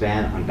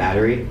lifespan on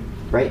battery.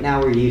 Right now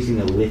we're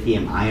using a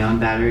lithium-ion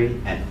battery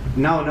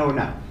no.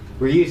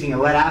 We're using a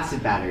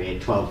lead-acid battery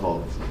at 12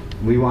 volts.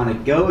 We want to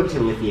go to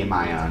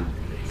lithium-ion,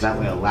 so that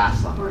way it'll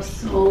last longer. Or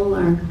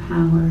solar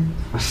power.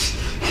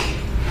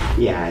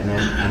 Yeah, and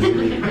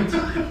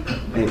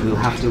then we'll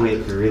have to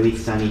wait for really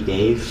sunny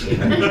days.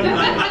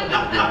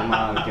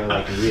 Grandma would go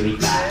like really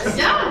fast.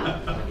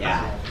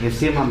 Yeah, you'll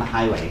see them on the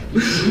highway.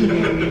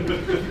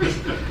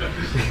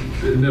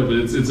 No, but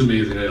it's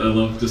amazing. I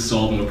love just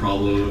solving a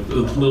problem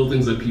of little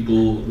things that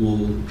people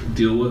will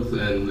deal with,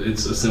 and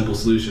it's a simple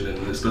solution.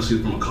 And especially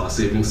from a cost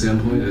saving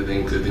standpoint, I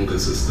think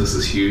this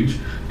is huge,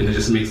 and it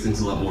just makes things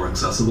a lot more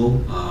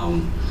accessible.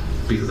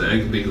 Because I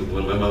think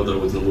when my mother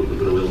was in a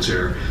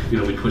wheelchair,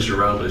 we pushed her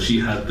around, but she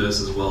had this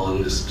as well,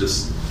 and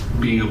just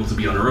being able to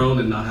be on her own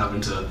and not having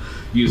to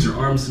use her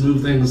arms to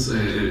move things,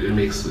 it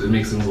makes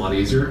things a lot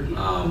easier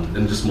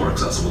and just more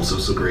accessible.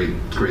 So great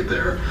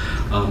there.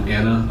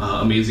 Anna,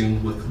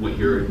 amazing with what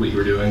you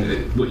were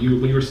doing. When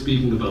you were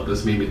speaking about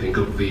this, made me think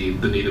of the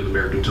Native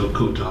American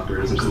code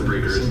talkers and code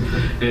breakers,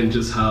 and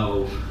just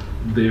how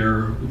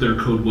their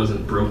code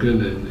wasn't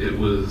broken, and it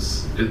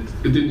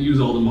didn't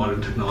use all the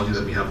modern technology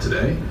that we have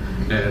today.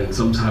 And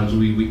sometimes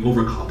we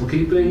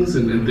overcomplicate things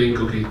and think,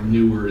 okay,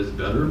 newer is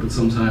better, but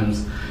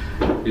sometimes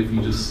if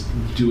you just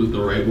do it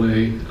the right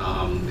way,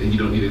 and you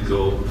don't need to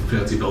go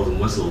fancy bells and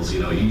whistles,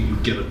 you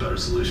get a better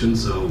solution.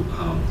 So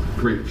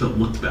great to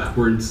look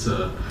backwards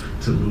to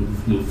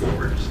move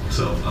forward.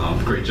 So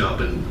great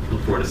job, and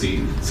look forward to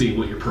seeing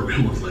what your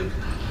program looks like.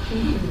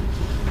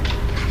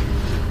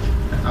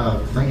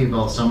 Thank you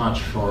both so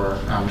much for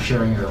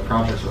sharing your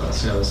projects with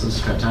us. Yeah, this is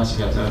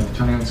fantastic.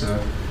 Antonio, to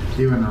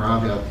you and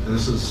Rabia,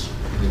 this is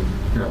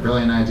a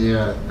brilliant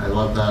idea. I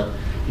love that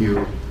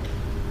you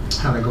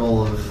had a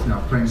goal of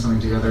putting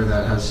something together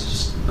that has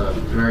just a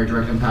very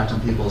direct impact on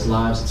people's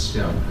lives. It's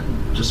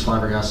just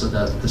flabbergasted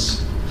that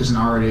this isn't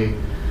already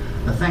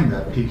a thing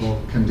that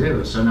people can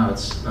do. So no,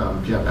 it's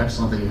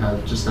excellent that you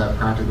have just that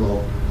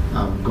practical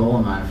goal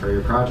in mind for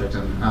your project.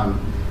 And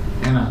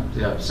Anna,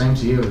 yeah, same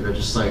to you. They're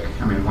just like,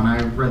 when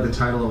I read the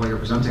title of what you're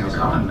presenting, I was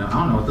like, I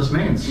don't know what this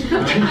means.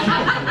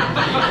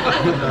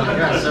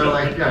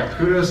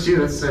 Kudos to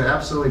you. It's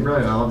absolutely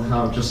brilliant. I love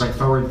how just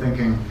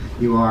forward-thinking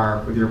you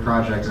are with your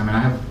project. I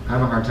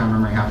have a hard time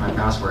remembering half my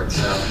passwords.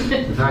 So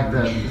the fact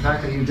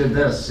that you did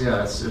this,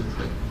 it's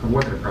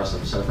wicked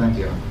impressive. So thank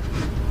you.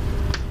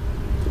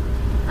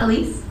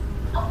 Elise?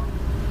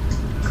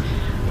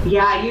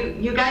 Yeah,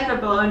 you guys are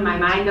blowing my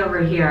mind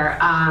over here.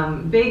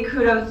 Big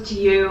kudos to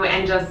you,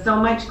 and just so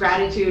much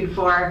gratitude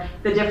for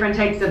the different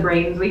types of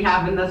brains we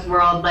have in this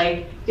world.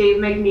 Like Dave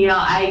McNeil,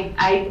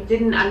 I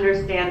didn't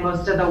understand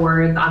most of the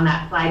words on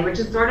that slide, which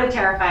is sort of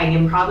terrifying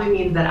and probably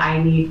means that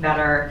I need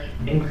better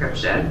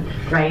encryption,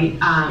 right?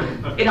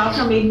 It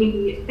also made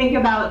me think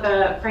about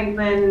the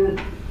Franklin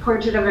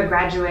Portrait of a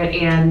Graduate,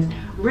 and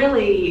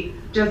really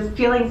just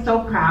feeling so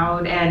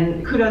proud,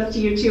 and kudos to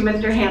you too,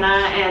 Mr.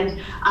 Hanna, and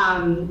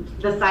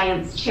the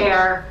science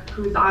chair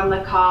who's on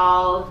the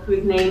call,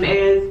 whose name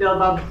is Bill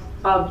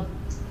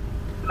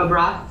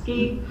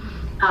Bobrovsky.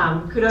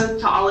 Kudos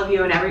to all of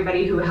you and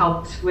everybody who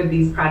helped with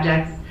these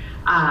projects.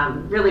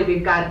 Really,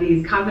 we've got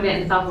these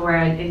confident and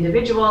self-aware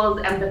individuals,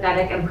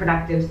 empathetic and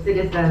productive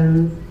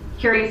citizens,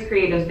 curious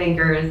creative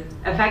thinkers,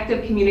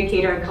 effective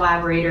communicator and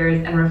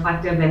collaborators, and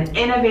reflective and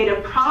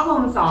innovative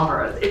problem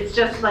solvers. It's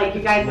just like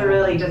you guys are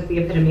really just the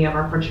epitome of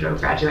our Portrait of a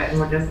Graduate, and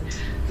we're just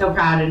so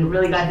proud and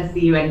really glad to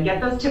see you, and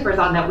get those tippers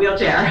on that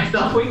wheelchair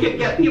so we can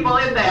get people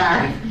in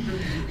there.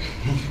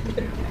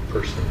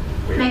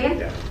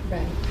 Megan?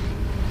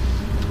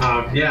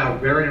 Yeah,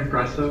 very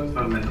impressive.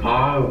 I'm in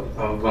awe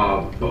of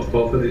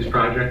both of these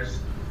projects.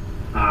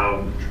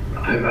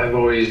 I've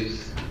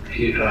always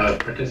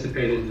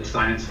participated in the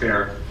science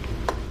fair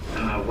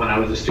when I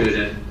was a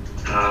student,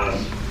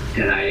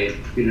 and I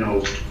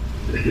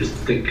just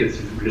think it's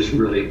just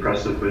really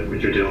impressive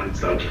what you're doing.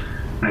 So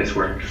nice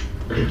work.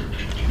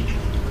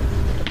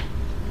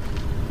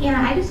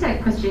 Yeah, I just had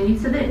a question. You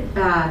said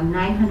that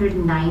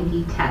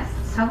 990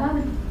 tests. How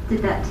long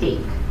did that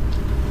take?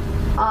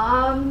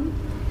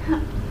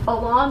 A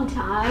long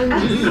time.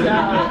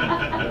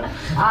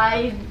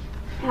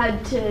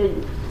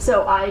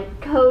 So I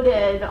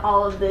coded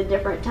all of the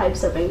different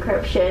types of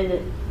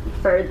encryption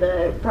for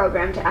the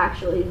program to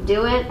actually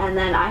do it, and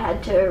then I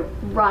had to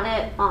run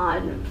it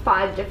on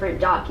 5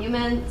 different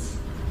documents,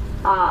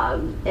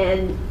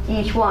 and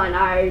each one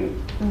I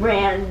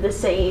ran the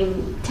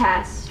same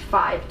test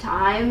 5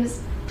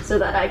 times so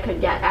that I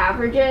could get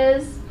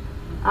averages,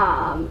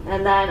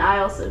 and then I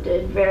also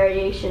did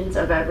variations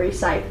of every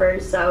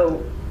cipher,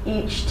 so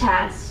each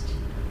test,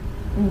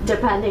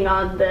 depending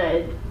on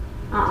the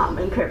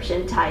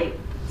encryption type,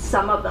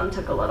 some of them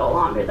took a little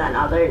longer than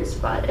others,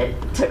 but it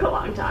took a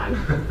long time.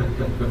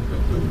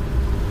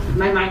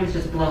 My mind was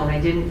just blown.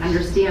 I didn't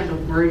understand the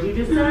word you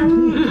just said.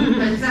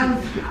 But it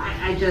sounds,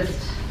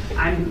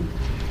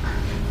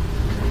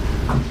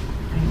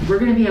 we're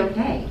going to be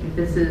okay if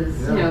this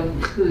is,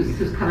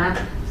 who's come up.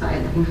 So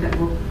I think that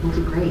we'll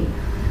do great.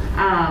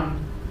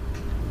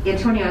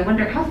 Antonio, I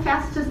wonder, how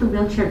fast does the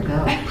wheelchair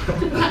go?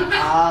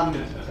 How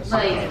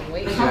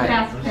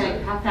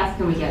fast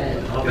can we get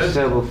it?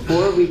 So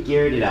before we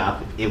geared it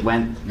up, it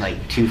went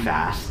too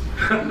fast.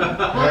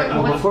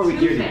 Before we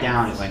geared it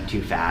down, it went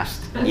too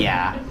fast.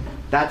 Yeah,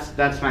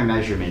 that's my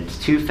measurements.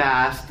 Too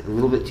fast, a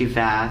little bit too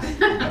fast.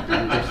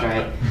 That's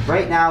right.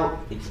 Right now,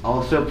 it's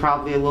also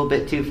probably a little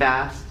bit too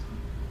fast,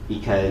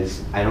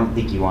 because I don't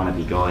think you want to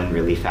be going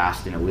really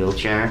fast in a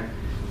wheelchair,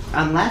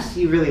 unless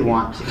you really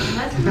want to.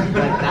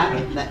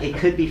 But it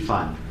could be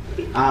fun.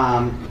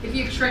 If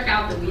you trick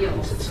out the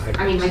wheels.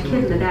 I mean, my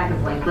kid in the back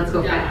is like, let's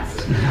go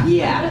fast.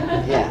 Yeah.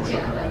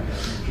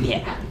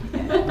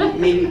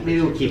 Maybe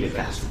we'll keep it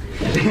fast.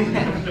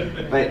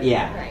 But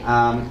yeah,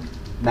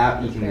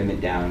 that you can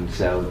limit down.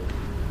 So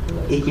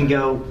it can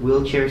go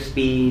wheelchair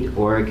speed,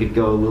 or it could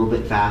go a little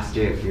bit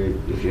faster if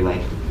you're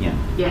like,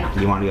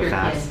 you want to go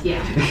fast.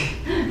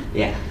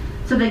 Yeah.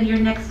 So then your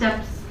next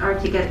steps are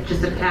to get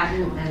just a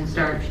patent and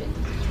start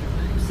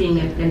seeing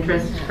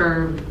interest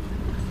for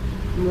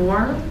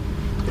more?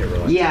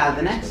 Yeah,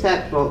 the next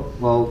step,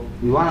 well,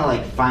 we want to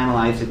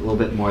finalize it a little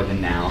bit more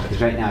than now,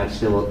 because right now it's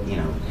still,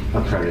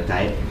 a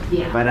prototype.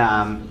 Yeah. But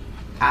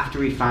after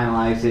we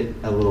finalize it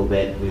a little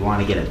bit, we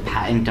want to get a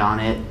patent on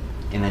it,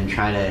 and then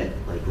try to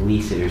like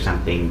lease it or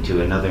something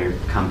to another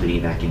company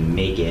that can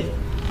make it,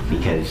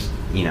 because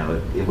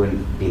it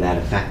wouldn't be that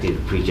effective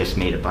if we just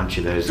made a bunch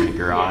of those in a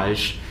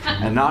garage,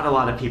 and not a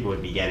lot of people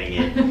would be getting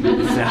it.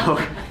 So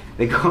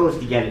the goal is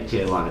to get it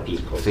to a lot of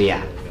people. So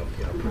yeah.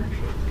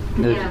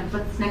 Yeah,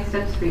 what's next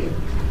steps for you?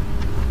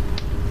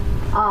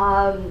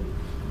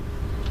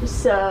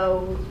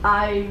 So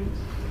I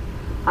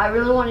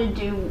really want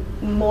to do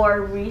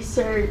more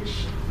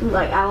research.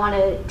 Like, I want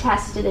to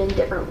test it in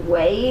different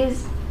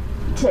ways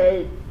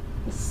to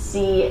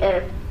see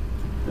if,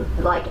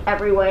 like,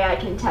 every way I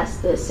can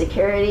test the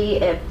security,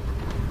 if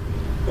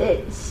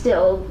it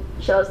still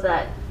shows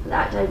that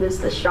that type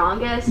is the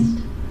strongest.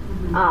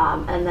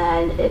 And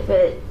then if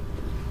it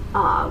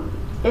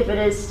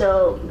is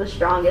still the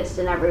strongest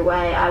in every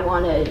way, I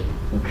want to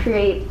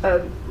create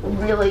a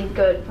really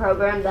good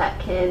program that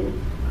can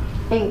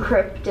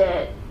encrypt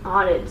it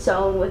on its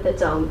own with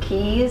its own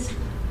keys,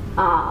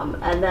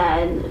 and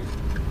then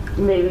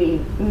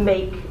maybe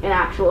make an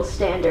actual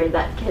standard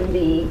that can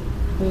be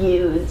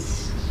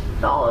used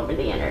all over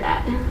the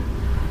internet.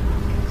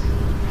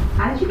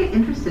 How did you get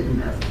interested in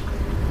this?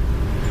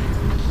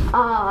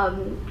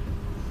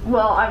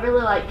 Well, I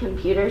really like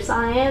computer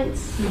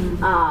science,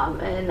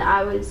 and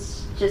I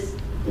was just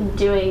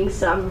doing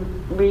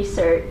some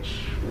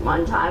research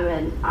one time,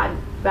 and I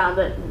found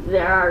that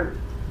there are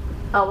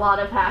a lot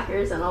of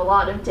hackers and a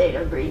lot of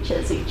data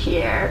breaches each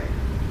year,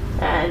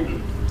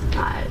 and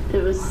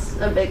it was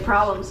a big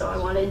problem, so I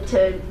wanted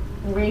to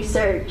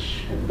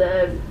research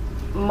the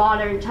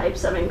modern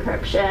types of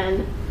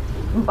encryption,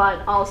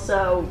 but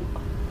also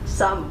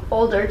some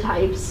older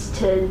types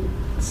to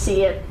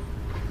see if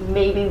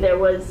maybe there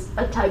was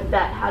a type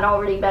that had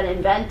already been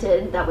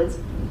invented that was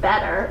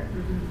better,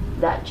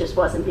 that just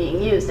wasn't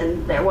being used,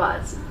 and there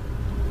was.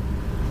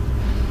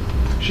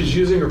 She's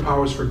using her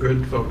powers for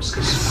good, folks,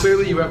 because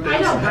clearly you have to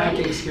have some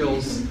hacking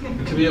skills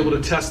to be able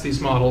to test these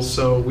models,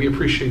 so we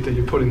appreciate that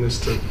you're putting this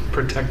to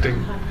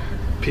protecting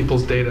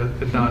people's data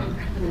and not...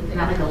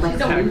 Not like a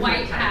It's a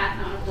white hat,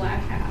 not a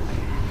black hat.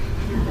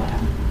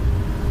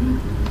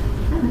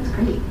 Oh, that's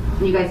great.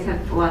 You guys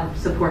have a lot of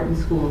support in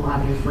school,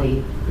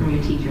 obviously, from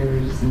your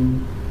teachers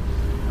and...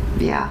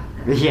 Yeah.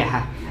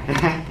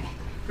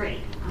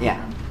 Great. Yeah.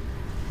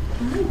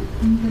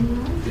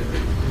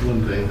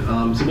 One thing.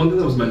 So one thing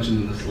that was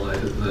mentioned in the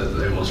slide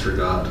that I almost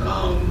forgot,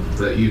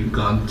 that you'd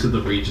gone to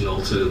the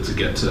regional to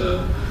get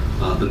to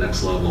the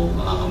next level.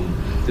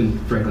 And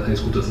Franklin High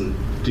School doesn't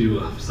do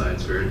a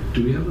science fair.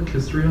 Do we have like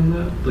history on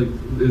that? Like,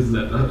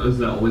 has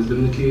that always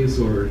been the case,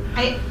 or?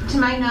 To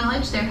my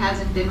knowledge, there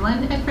hasn't been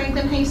one at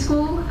Franklin High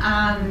School,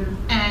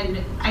 and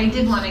I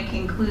did want to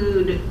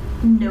conclude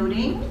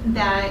noting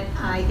that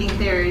I think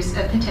there's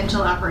a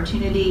potential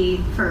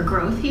opportunity for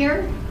growth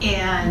here,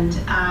 and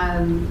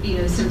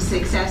some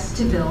success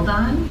to build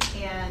on,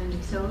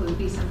 and so it would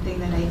be something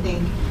that I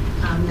think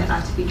that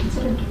ought to be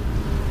considered.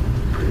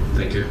 Great,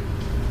 thank you.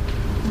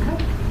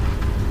 Okay.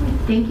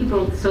 Thank you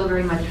both so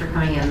very much for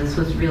coming in. This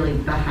was really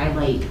the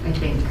highlight, I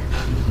think,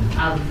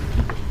 of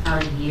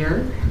our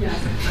year. Yes.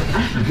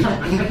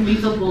 I can be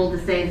so bold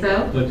to say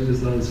so. Budget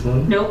is not as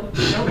fun? Nope.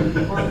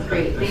 Well, that's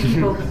great. Thank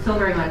you both so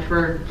very much.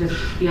 We're just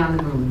beyond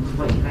the moon with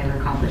what you guys are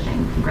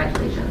accomplishing.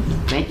 Congratulations.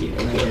 Thank you. We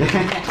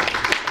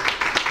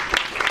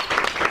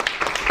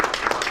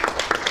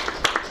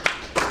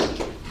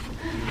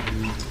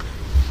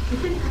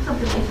should have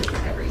something like this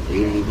every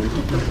year.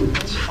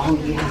 Oh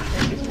yeah.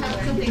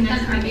 Something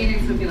that's Our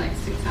meetings would be like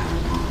 6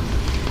 hours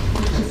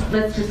long.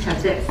 Let's just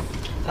have this.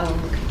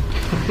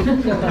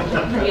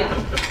 Yeah.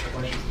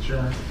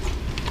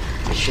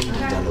 I shouldn't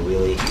have done the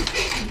wheelie.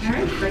 All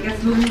right, so I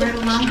guess moving right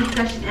along,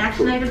 discussion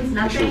action items,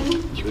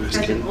 nothing.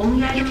 Discussion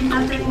only items,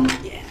 nothing.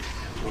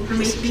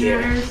 Information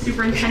matters,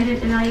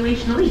 superintendent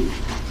evaluation, Elise.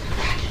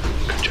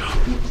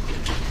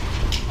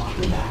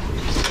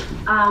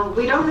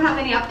 We don't have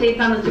any updates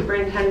on the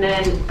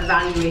superintendent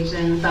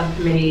evaluation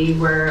subcommittee.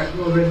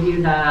 We'll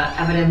review the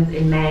evidence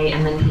in May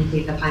and then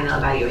complete the final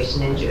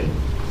evaluation in June.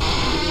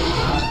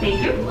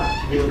 Thank you.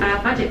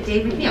 Budget,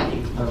 Dave McNeil.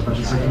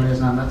 Budget subcommittee has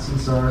not met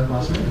since our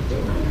last meeting.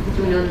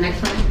 Do we know the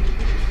next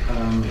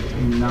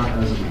one? Not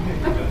as of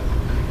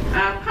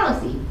now.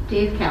 Policy,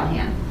 Dave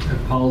Callahan.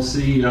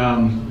 Policy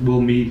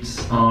will meet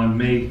on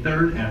May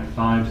 3rd at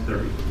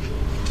 5:30.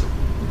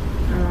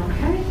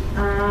 Okay.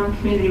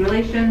 Community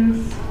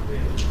relations.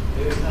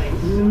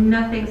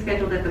 Nothing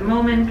scheduled at the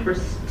moment. We're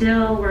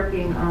still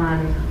working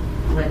on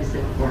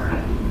legislative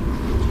forum.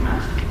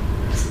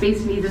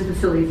 Space needs and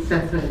facilities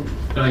assessment.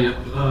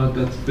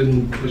 That's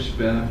been pushed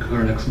back.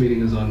 Our next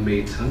meeting is on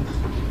May 10th.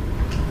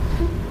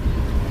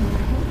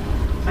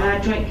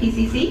 Joint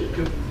PCC.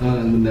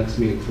 And the next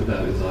meeting for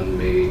that is on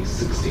May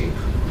 16th.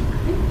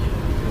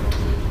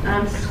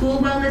 School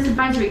Wellness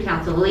Advisory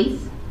Council,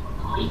 Elise.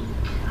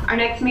 Our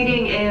next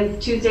meeting is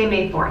Tuesday,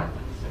 May 4th.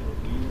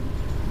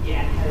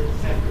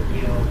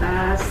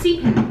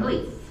 CPAC,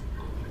 Elise.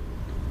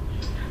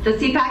 The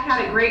CPAC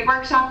had a great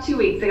workshop 2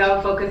 weeks ago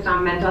focused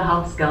on mental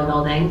health skill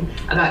building.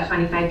 About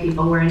 25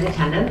 people were in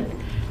attendance.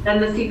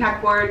 Then the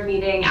CPAC board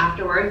meeting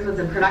afterwards was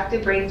a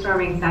productive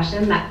brainstorming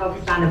session that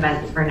focused on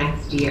events for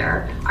next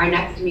year. Our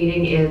next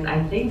meeting is,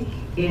 I think,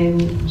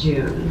 in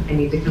June. I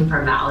need to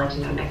confirm that. I'll let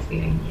you know next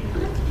meeting.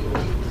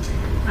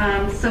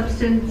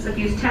 Substance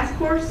Abuse Task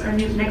Force, our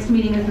next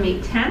meeting is May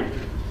 10th.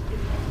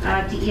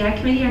 DEI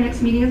Committee, our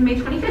next meeting is May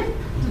 25th.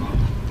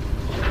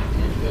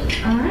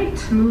 All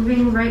right,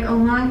 moving right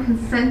along,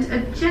 consent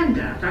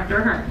agenda. Dr.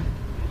 Ahern.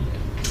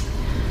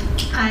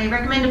 I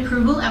recommend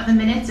approval of the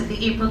minutes of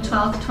the April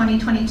 12th,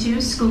 2022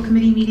 school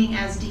committee meeting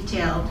as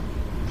detailed.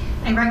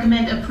 I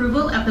recommend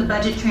approval of the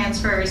budget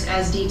transfers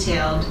as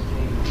detailed.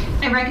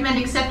 I recommend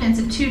acceptance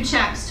of 2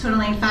 checks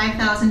totaling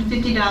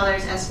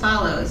 $5,050 as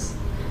follows.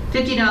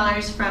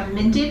 $50 from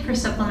Minted for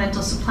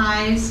supplemental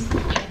supplies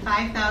and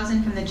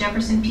 $5,000 from the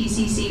Jefferson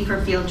PCC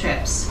for field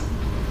trips.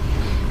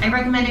 I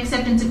recommend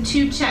acceptance of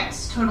 2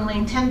 checks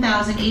totaling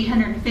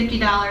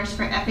 $10,850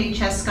 for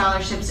FHS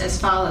scholarships as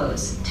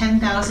follows.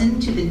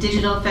 $10,000 to the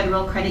Digital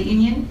Federal Credit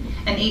Union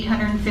and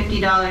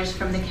 $850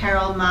 from the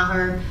Carol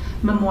Maher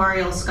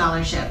Memorial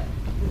Scholarship.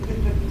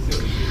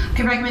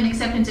 I recommend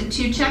acceptance of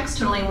 2 checks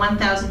totaling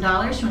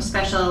 $1,000 from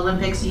Special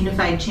Olympics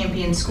Unified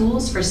Champion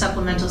Schools for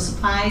supplemental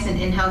supplies and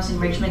in-house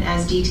enrichment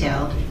as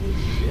detailed.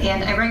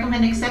 And I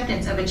recommend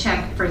acceptance of a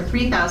check for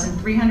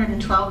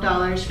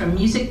 $3,312 from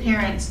Music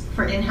Parents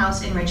for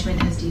in-house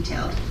enrichment as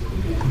detailed.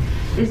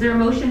 Is there a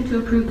motion to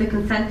approve the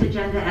consent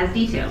agenda as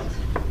detailed?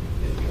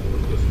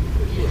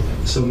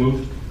 So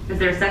moved. Is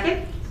there a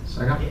second?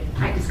 Second. All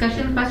right,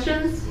 discussion,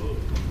 questions?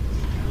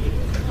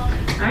 All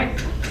right,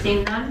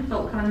 seeing none,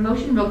 vote on the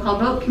motion. Roll call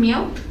vote.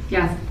 Camille?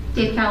 Yes.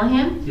 Dave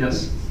Callahan?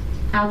 Yes.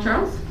 Al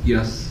Charles?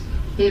 Yes.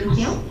 David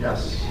McNeil?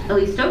 Yes.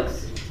 Elise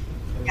Stokes?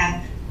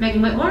 Yes.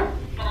 Megan Whitmore?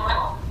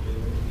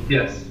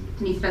 Yes.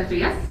 Denise Spencer,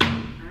 yes. All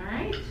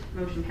right,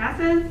 motion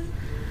passes.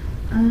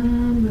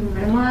 Moving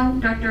right along.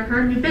 Dr.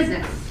 Ahern, new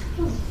business.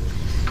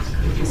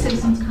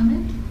 Citizens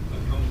comment?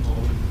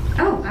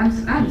 Oh,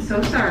 I'm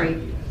so sorry.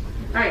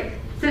 All right,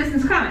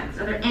 citizens' comments.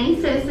 Are there any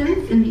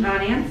citizens in the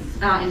audience,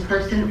 in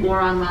person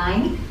or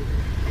online,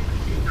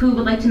 who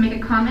would like to make a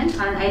comment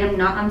on an item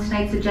not on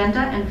tonight's agenda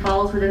and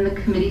falls within the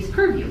committee's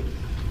purview?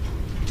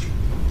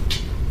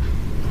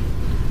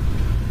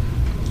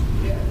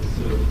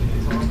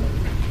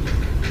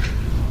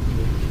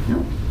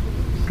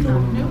 No?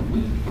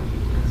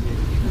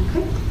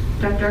 Okay.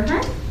 Dr.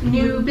 Ahern?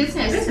 New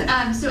business.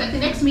 So at the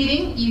next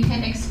meeting, you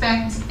can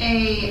expect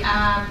a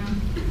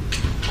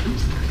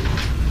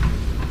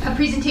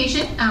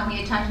presentation. We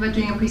had talked about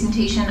doing a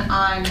presentation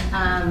on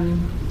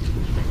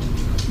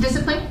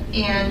discipline,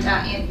 and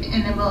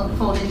then we'll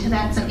fold into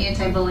that some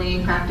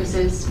anti-bullying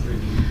practices.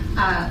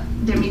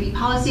 There may be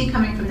policy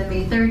coming from the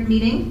May 3rd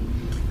meeting.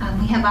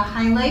 We have a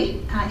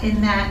highlight in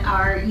that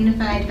our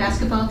unified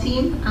basketball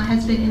team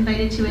has been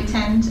invited to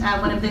attend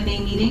one of the May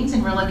meetings,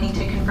 and we're looking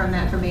to confirm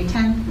that for May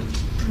 10th.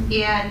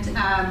 And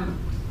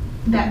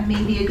that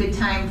may be a good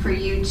time for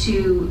you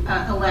to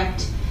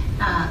elect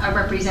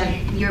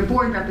your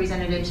board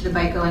representative to the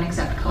BICO and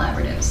accept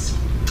collaboratives.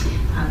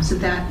 So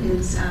that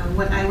is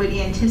what I would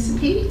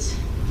anticipate.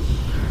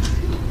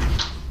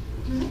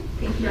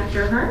 Thank you,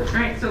 Dr. Ahern. All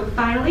right, so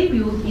finally,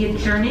 we will be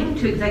adjourning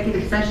to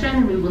executive session,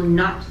 and we will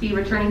not be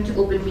returning to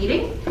open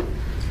meeting.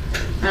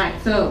 All right,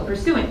 so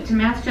pursuant to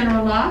Mass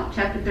General Law,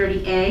 Chapter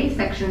 30A,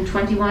 Section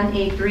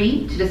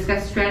 21A3, to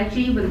discuss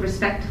strategy with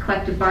respect to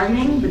collective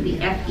bargaining with the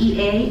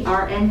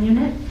FEA-RN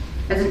unit,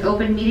 as an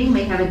open meeting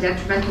may have a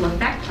detrimental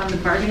effect on the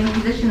bargaining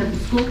position of the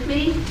school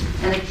committee,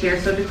 and the chair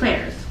so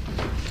declares.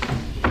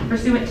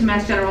 Pursuant to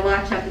Mass General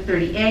Law, Chapter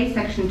 30A,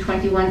 Section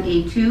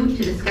 21A2,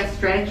 to discuss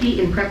strategy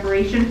in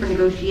preparation for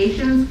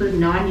negotiations with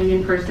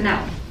non-union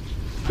personnel.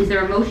 Is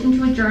there a motion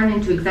to adjourn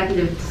into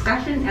executive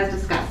discussion as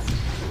discussed?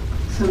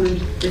 So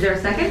moved. Is there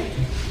a second?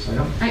 Second.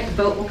 All right,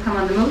 vote will come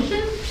on the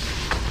motion.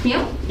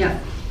 Camille? Yes.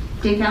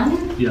 Dave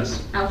Callahan?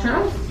 Yes. Al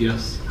Charles?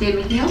 Yes. Dave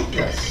McNeil?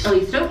 Yes.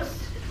 Elise Stokes?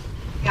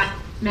 Yeah.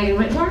 Megan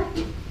Whitmore?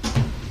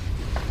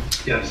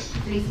 Yes.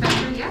 Denise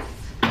Spencer, yes.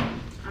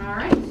 All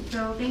right,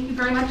 so thank you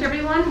very much,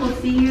 everyone. We'll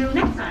see you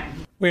next time.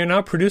 We are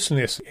now producing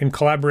this in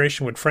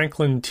collaboration with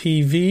Franklin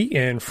TV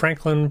and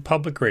Franklin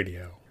Public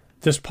Radio.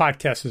 This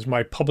podcast is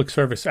my public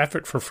service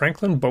effort for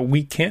Franklin, but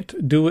we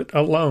can't do it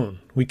alone.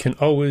 We can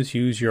always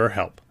use your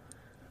help.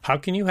 How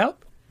can you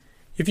help?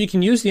 If you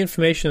can use the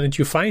information that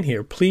you find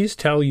here, please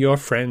tell your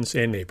friends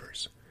and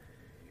neighbors.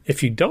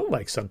 If you don't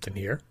like something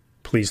here,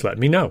 please let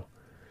me know.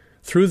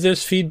 Through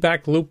this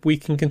feedback loop, we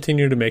can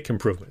continue to make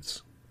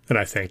improvements. And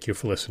I thank you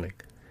for listening.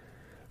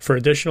 For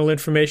additional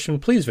information,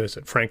 please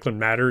visit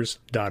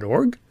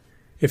franklinmatters.org.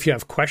 If you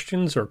have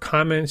questions or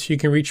comments, you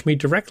can reach me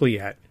directly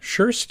at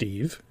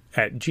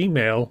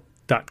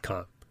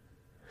suresteve@gmail.com.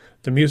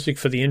 The music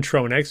for the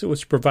intro and exit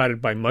was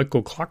provided by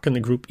Michael Clark and the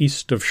group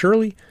East of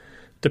Shirley.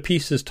 The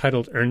piece is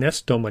titled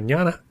Ernesto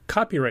Mañana,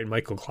 copyright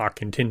Michael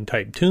Clark and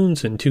Tintype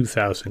Tunes in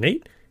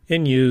 2008,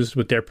 and used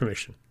with their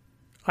permission.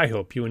 I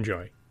hope you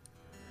enjoy.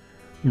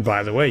 And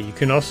by the way, you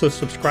can also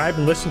subscribe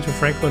and listen to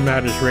Franklin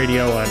Matters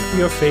Radio on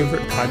your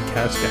favorite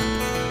podcast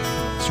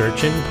app.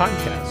 Search in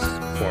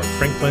podcasts for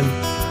Franklin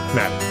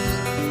Matters.